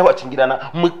bana son haihu a cikin gidana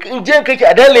mu in je kai ki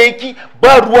a dalaye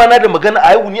ba ruwa na da magana a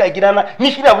haihu ni a gidana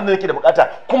ni shine abin da nake da bukata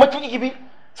kuma ki bi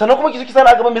sannan kuma ki so ki sani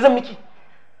a gaban me zan miki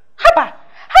haba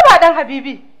dan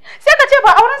Habibi sai ka ce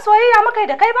ba auren soyayya muka yi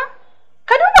da kai ba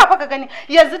ka duba fa ka gani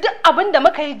yanzu duk abin da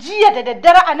muka yi jiya da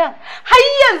daddare a nan har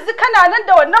yanzu kana nan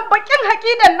da wannan bakin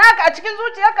hakidan naka a cikin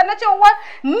zuciyarka na cewa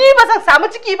ni ba zan samu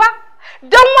ciki ba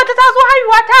dan wata ta zo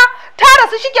haihuwa ta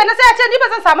rasu shikenan sai a ce ni ba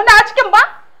zan samu na a cikin ba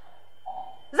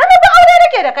zama ba aure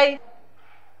nake da kai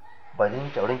ba ni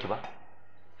ki auren ki ba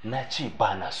na ce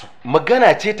ba na so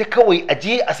magana ce ta kawai a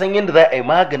je a san yadda za a yi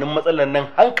maganin matsalar nan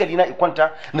hankali na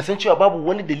ikwanta na san cewa babu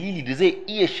wani dalili da zai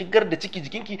iya shigar da ciki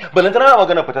jikinki balantana na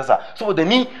maganar fitarsa saboda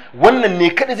ni wannan ne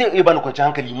kada zai iya bani kwanciyar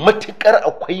hankali matukar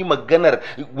akwai maganar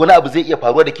wani abu zai iya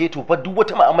faruwa da ke to fa duk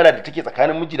wata mu'amala da take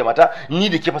tsakanin miji da mata ni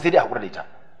da ke fa sai dai a hakura da ita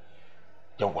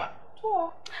yawwa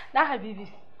to da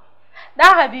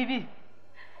Habibi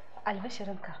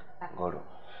albashirinka goro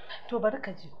to bari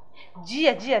ka ji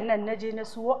jiya nan naje na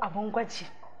suwo abun gwaji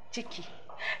ciki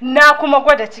na kuma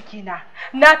gwada ciki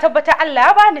na tabbata Allah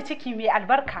ya bani ciki mai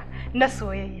albarka na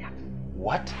soyayya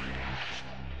what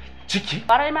ciki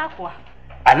barai ma kuwa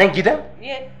a nan gidan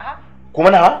kuma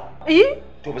nawa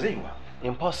to ba zai yi ba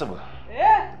impossible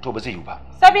to ba zai yi ba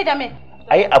saboda me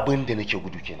ai abin da nake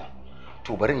gudu kenan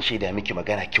to bari in shaida miki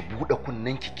magana ki bude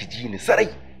kunnanki ki ji ni sarai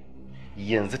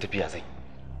yanzu tafiya zai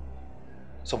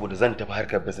saboda zan tafi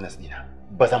harkar business dina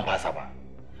ba zan fasa ba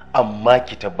amma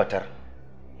ki tabbatar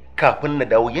kafin na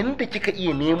dawo yanda kika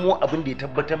iya nemo abin da ya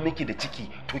tabbatar miki da ciki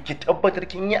to ki tabbatar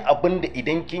kin yi abin da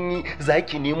idan kin yi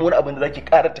zaki nemo wani abin da zaki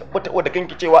ƙara tabbatar da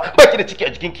kanki cewa baki da ciki a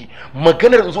jikinki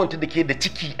maganar in zo in da ke da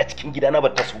ciki a cikin gidana ba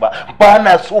ta so ba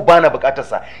na so na buƙatar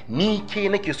sa ni ke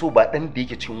nake so ba dan da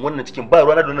yake cikin wannan cikin ba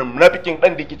ruwana da wannan munafikin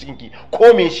dan da yake cikin ki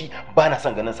ko me shi na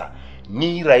son ganin sa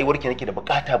ni rayuwar ki nake da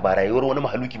bukata ba rayuwar wani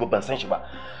mahaluki ba ban san shi ba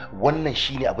wannan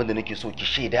shine abin da nake so ki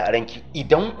shaida a ranki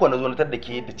idan ku na zo na tar da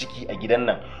ke da ciki a gidan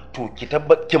nan to ki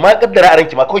tabbata ki ma kaddara a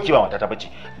ranki ma kawai ki ba mata ta bace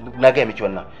na ga miki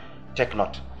wannan take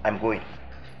note I'm going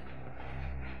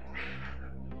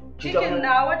cikin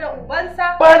nawa da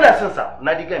ubansa ba na son sa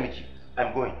na diga miki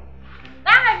I'm going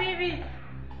dan Habibi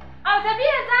au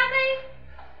tafiya ta kai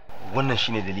wannan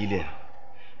shine dalilin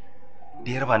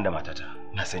da ya raba da matata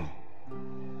na sani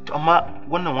to amma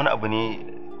wannan wani abu ne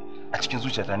a cikin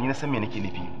zuciyata ni na san me nake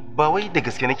nufi ba wai da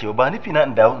gaske nake ba nufi na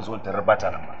in dawo in zo in tarar bata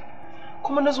nan ba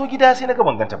kuma na zo gida sai na ga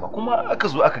banganta ba kuma aka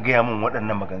zo aka gaya min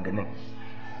waɗannan maganganun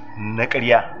na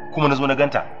ƙarya kuma na zo na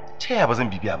ganta ta yaya ba zan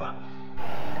bibiya ba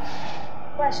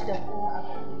ba shi da kowa a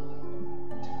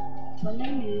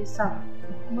wannan ne yasa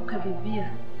muka bibiya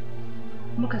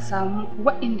muka samu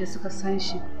waɗanda suka san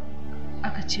shi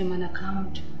aka ce mana ka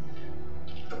mutu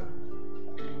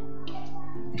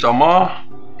amma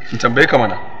in tambaye ka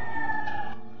mana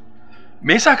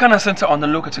me yasa kana son ta a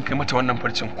wannan lokacin kai mata wannan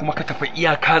farcin kuma ka tafi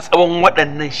iyaka tsawon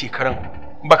waɗannan shekaran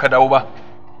baka dawo ba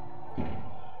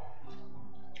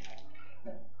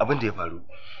abin da ya faru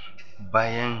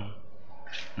bayan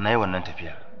na yi wannan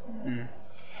tafiya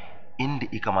inda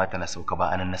ya kamata na sauka ba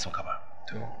anan na sauka ba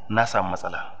na samu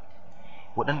matsala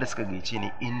waɗanda suka gayyace ni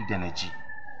inda na ji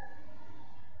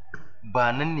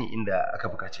ba nan ne inda aka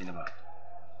bukace ni ba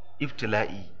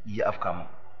iftila'i ya afka mu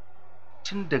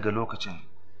tun daga lokacin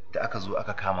da aka zo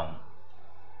aka kama mu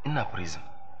ina prison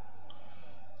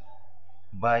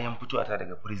bayan fitowata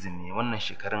daga prison ne wannan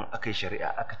shekarun aka yi shari'a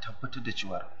aka tabbatar da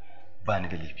cewa ba ni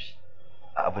da laifi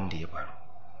a abin da ya faru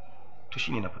to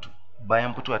shine na fito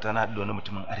bayan fitowata na haɗu da wani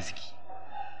mutumin arziki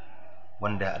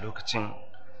wanda a lokacin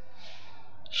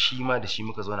shi ma da shi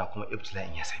muka zauna kuma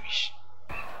ibtila'in ya same shi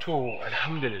To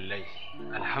alhamdulillah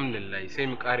sai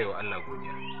mu kare wa Allah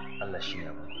godiya. Allah shi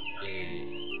ne.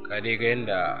 Ka dai ga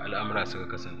yanda al'amura suka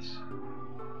kasance.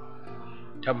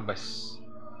 Tabbas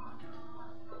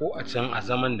ko a can a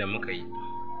zaman da muka yi,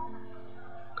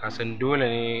 ka san dole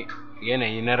ne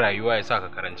yanayi na rayuwa ya sa ka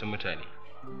karanci mutane.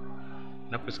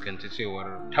 Na fuskanci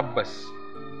cewar tabbas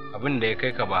abin da ya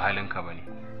kai ka ba halinka ba ne,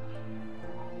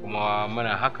 kuma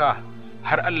muna haka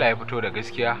har Allah ya fito da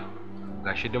gaskiya,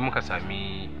 gashi duk muka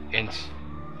sami yanci,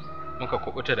 muka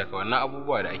kubuta daga wannan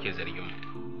abubuwa da ake zargin mu.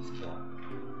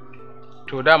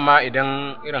 To dama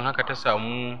idan irin haka ta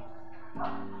samu,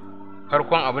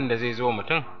 farkon abin da zai zo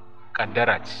mutum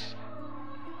kaddara ce.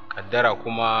 Kaddara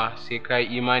kuma sai ka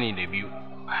yi imani da biyu,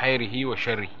 hairihi wa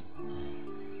sharrihi.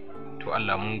 To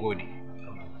Allah mun gode.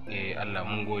 Allah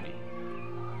mun gode.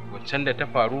 Waccan da ta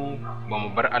faru ba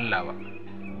mu bar Allah ba.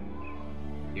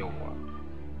 Yawwa.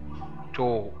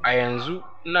 To a yanzu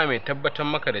ina mai tabbatar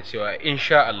maka da cewa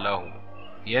insha Allah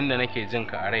yanda nake jin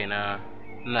ka a raina,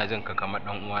 ina jin ka kamar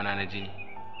dan uwana na jini.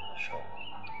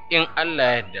 In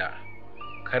Allah ya yarda,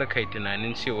 kar kai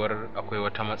tunanin cewar akwai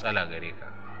wata matsala gare ka.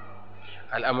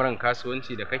 Al'amuran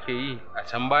kasuwanci da kake yi a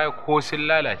can baya ko sun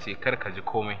lalace, kar ka ji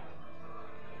komai.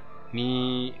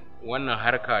 Ni wannan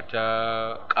harka ta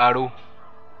ƙaro,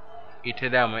 ita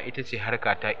dama ita ce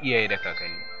harka ta iyaye da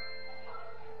kakanni,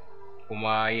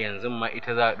 kuma yanzu ma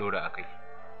ita za a ɗora a kai.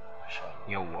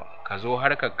 Yawwa, ka zo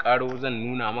harkar ƙaro zan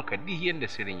nuna maka duk yadda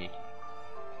sirrin yake,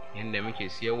 yadda muke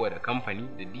siyarwa da kamfani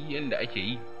da duk yadda ake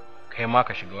yi, kai ma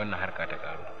ka shiga wannan harka ta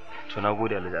ƙaro. To na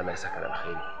gode Allah ya saka da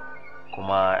alkhairi,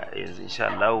 kuma yanzu insha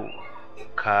Allah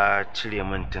ka cire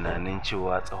min tunanin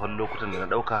cewa tsawon lokutan da na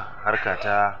ɗauka harka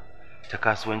ta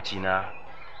kasuwanci na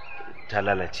ta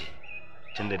lalace,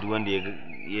 tunda duk wanda ya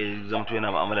zamto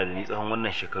yana mu'amala da ni tsawon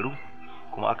wannan shekaru,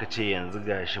 kuma aka ce yanzu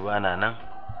ga shi bana nan,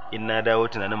 in na dawo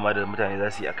tunanin ma da mutane za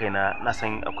su yi a kaina, na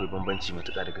san akwai bambanci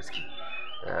matuƙa da gaske.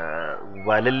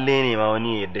 Ba lalle ne ma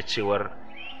wani ya yarda cewar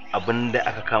abin da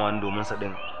aka kama ni domin sa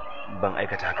din ban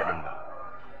aikata haka din ba.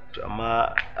 To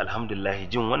amma alhamdulillah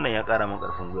jin wannan ya ƙara min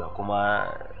ƙarfin gwiwa,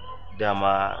 kuma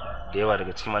dama da yawa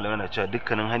daga cikin malamai na cewa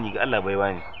dukkanin hani ga Allah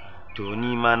baiwa ne. To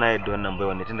ni ma na yarda wannan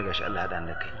baiwa ne, tun daga shi Allah ya haɗa ni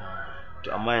da kai.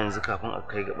 To amma yanzu kafin a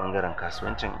kai ga ɓangaren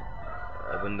kasuwancin,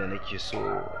 abinda nake so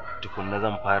tukunna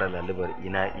zan fara lalubar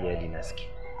ina iyali na suke.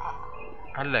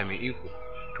 Allah mai iko.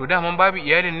 To daman babu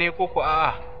iyalin ne ko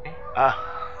a'a?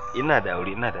 Ina da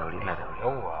aure.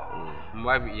 Yawwa.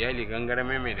 Babu iyali gangara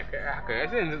mai da kai haka ya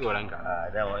sai yanzu tsoron ka.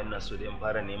 Dama ina so da in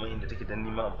fara neman inda take dan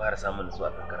nima in fara samun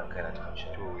nutsuwa kan karan kaina ta hamshi.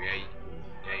 To yayi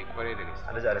kwarai da gaske.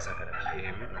 Allah ya saka da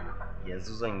alheri.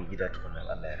 Yanzu zan yi gida tukunna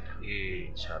Allah ya yarda.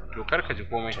 Insha Allah. To karka ji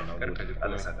komai, karka ji komai.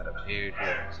 Allah saka da alheri.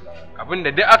 To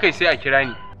abinda duk akai sai a kira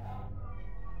ni.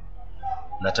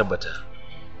 Na tabbata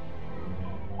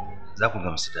za ku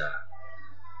gamsu da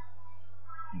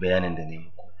bayanin da ne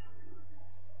muku,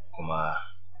 kuma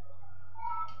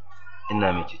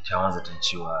ina mai kyakkyawan zaton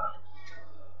cewa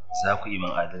za ku yi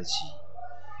min adalci,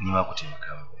 ni ma ku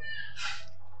taimaka min.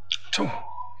 To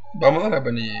ba matsala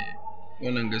bane,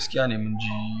 wannan gaskiya ne, mun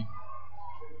ji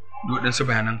doɗinsu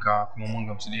bayananka kuma mun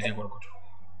gamsu daidai gwargwado.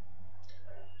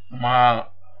 Amma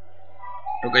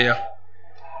Rukayya,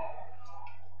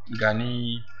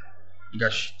 gani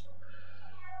gashi,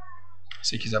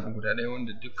 sai ki zaɓi guda ɗaya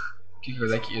wanda duk kika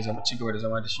za ki iya ci gaba da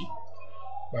zama da shi,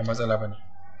 ba matsala ba ne,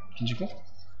 kin ji ko?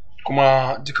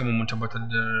 Kuma duka mun tabbatar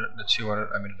da cewar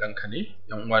Amir ɗanka ne,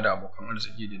 yan uwa da abokan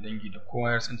arziki da dangi da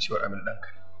kowa ya san cewar Amir ɗanka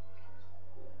ne.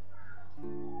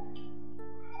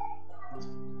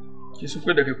 Ki su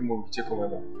da kai kuma ba ce komai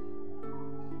ba.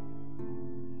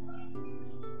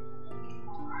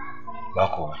 Ba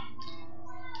komai.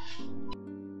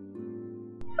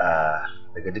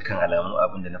 Daga dukkan alamu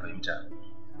abin da na fahimta,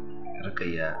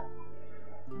 Rukayya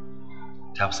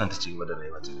ta fi son ta ci gaba da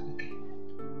rayuwa ta da kai.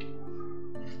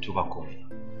 To ba komai.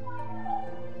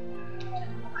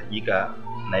 Hakika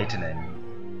na yi tunani,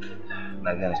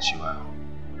 na gane cewa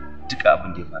duka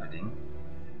abin da ya faru da ni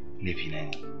laifina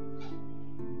ne.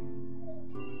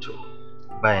 To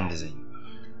bayan da zan yi,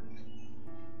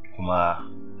 kuma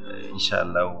insha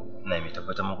Allah na mai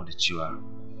tabbatar muku da cewa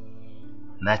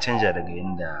na canja daga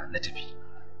yanda na tafi.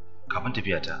 Kafin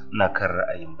tafiyata ina kan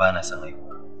ra'ayin ba na son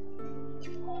haihuwa,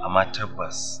 amma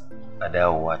tabbas a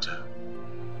dawowata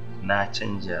na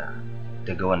canja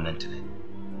daga wannan tunani,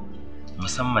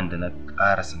 musamman da na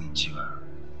ƙara sanin cewa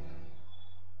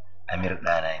Amir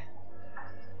ɗana ne,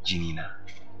 jini na.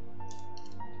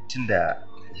 Tunda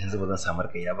yanzu ba zan samu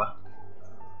Rukayya ba,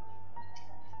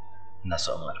 ina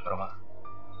so in alfarma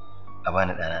a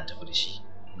bani ɗana in tafi da shi,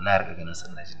 na riga ganin sa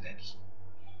ina jin daɗi.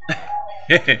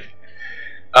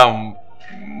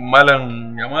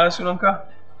 Malam ya ma sunanka?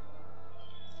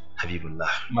 Habibullah.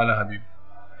 Malam Habib.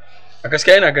 A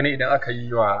gaskiya ina ganin idan aka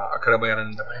yi wa aka raba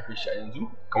yaran da mahaifin shi a yanzu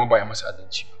kamar ba ya masa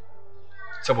adalci ba.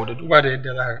 Saboda duba da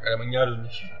yadda za ka karamin yaro ne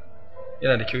shi.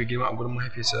 Yana da kyau ya girma a gurin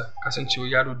mahaifinsa, kasancewa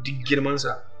yaro duk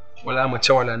girmansa wala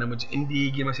mace wala namiji inda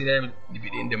ya girma sai da ya bibi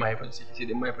inda mahaifinsa sai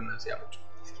da mahaifin nan sai ya mutu.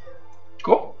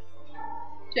 Ko?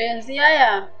 To yanzu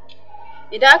yaya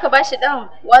idan aka bashi dan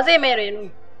wa zai mai reno?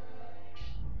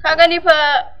 Ka gani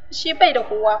fa shi bai da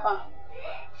kowa fa.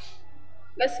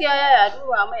 Gaskiya yaya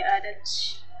duba mai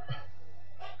adalci.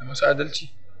 A masa adalci?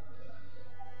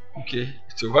 Okay,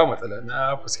 to ba matsala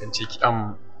na fuskance ki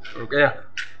Rukaya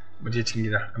mu je cikin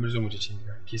gida, Amir zo mu je cikin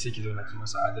gida. Ke sai ki zauna ki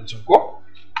masa adalcin ko?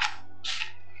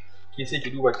 Ke sai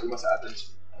ki duba ki masa adalci.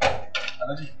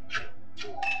 Alhaji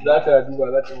za ta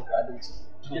duba za ta maka adalci.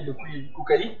 Yadda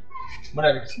kuka yi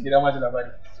muna da cikin gida ma da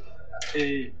labari.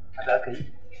 Haka aka yi.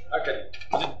 Haka ne.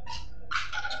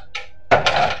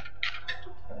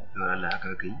 Don Allah haka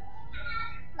aka yi?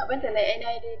 Abin da na yi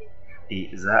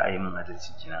daidai. Za a yi min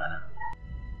adalci kina ana.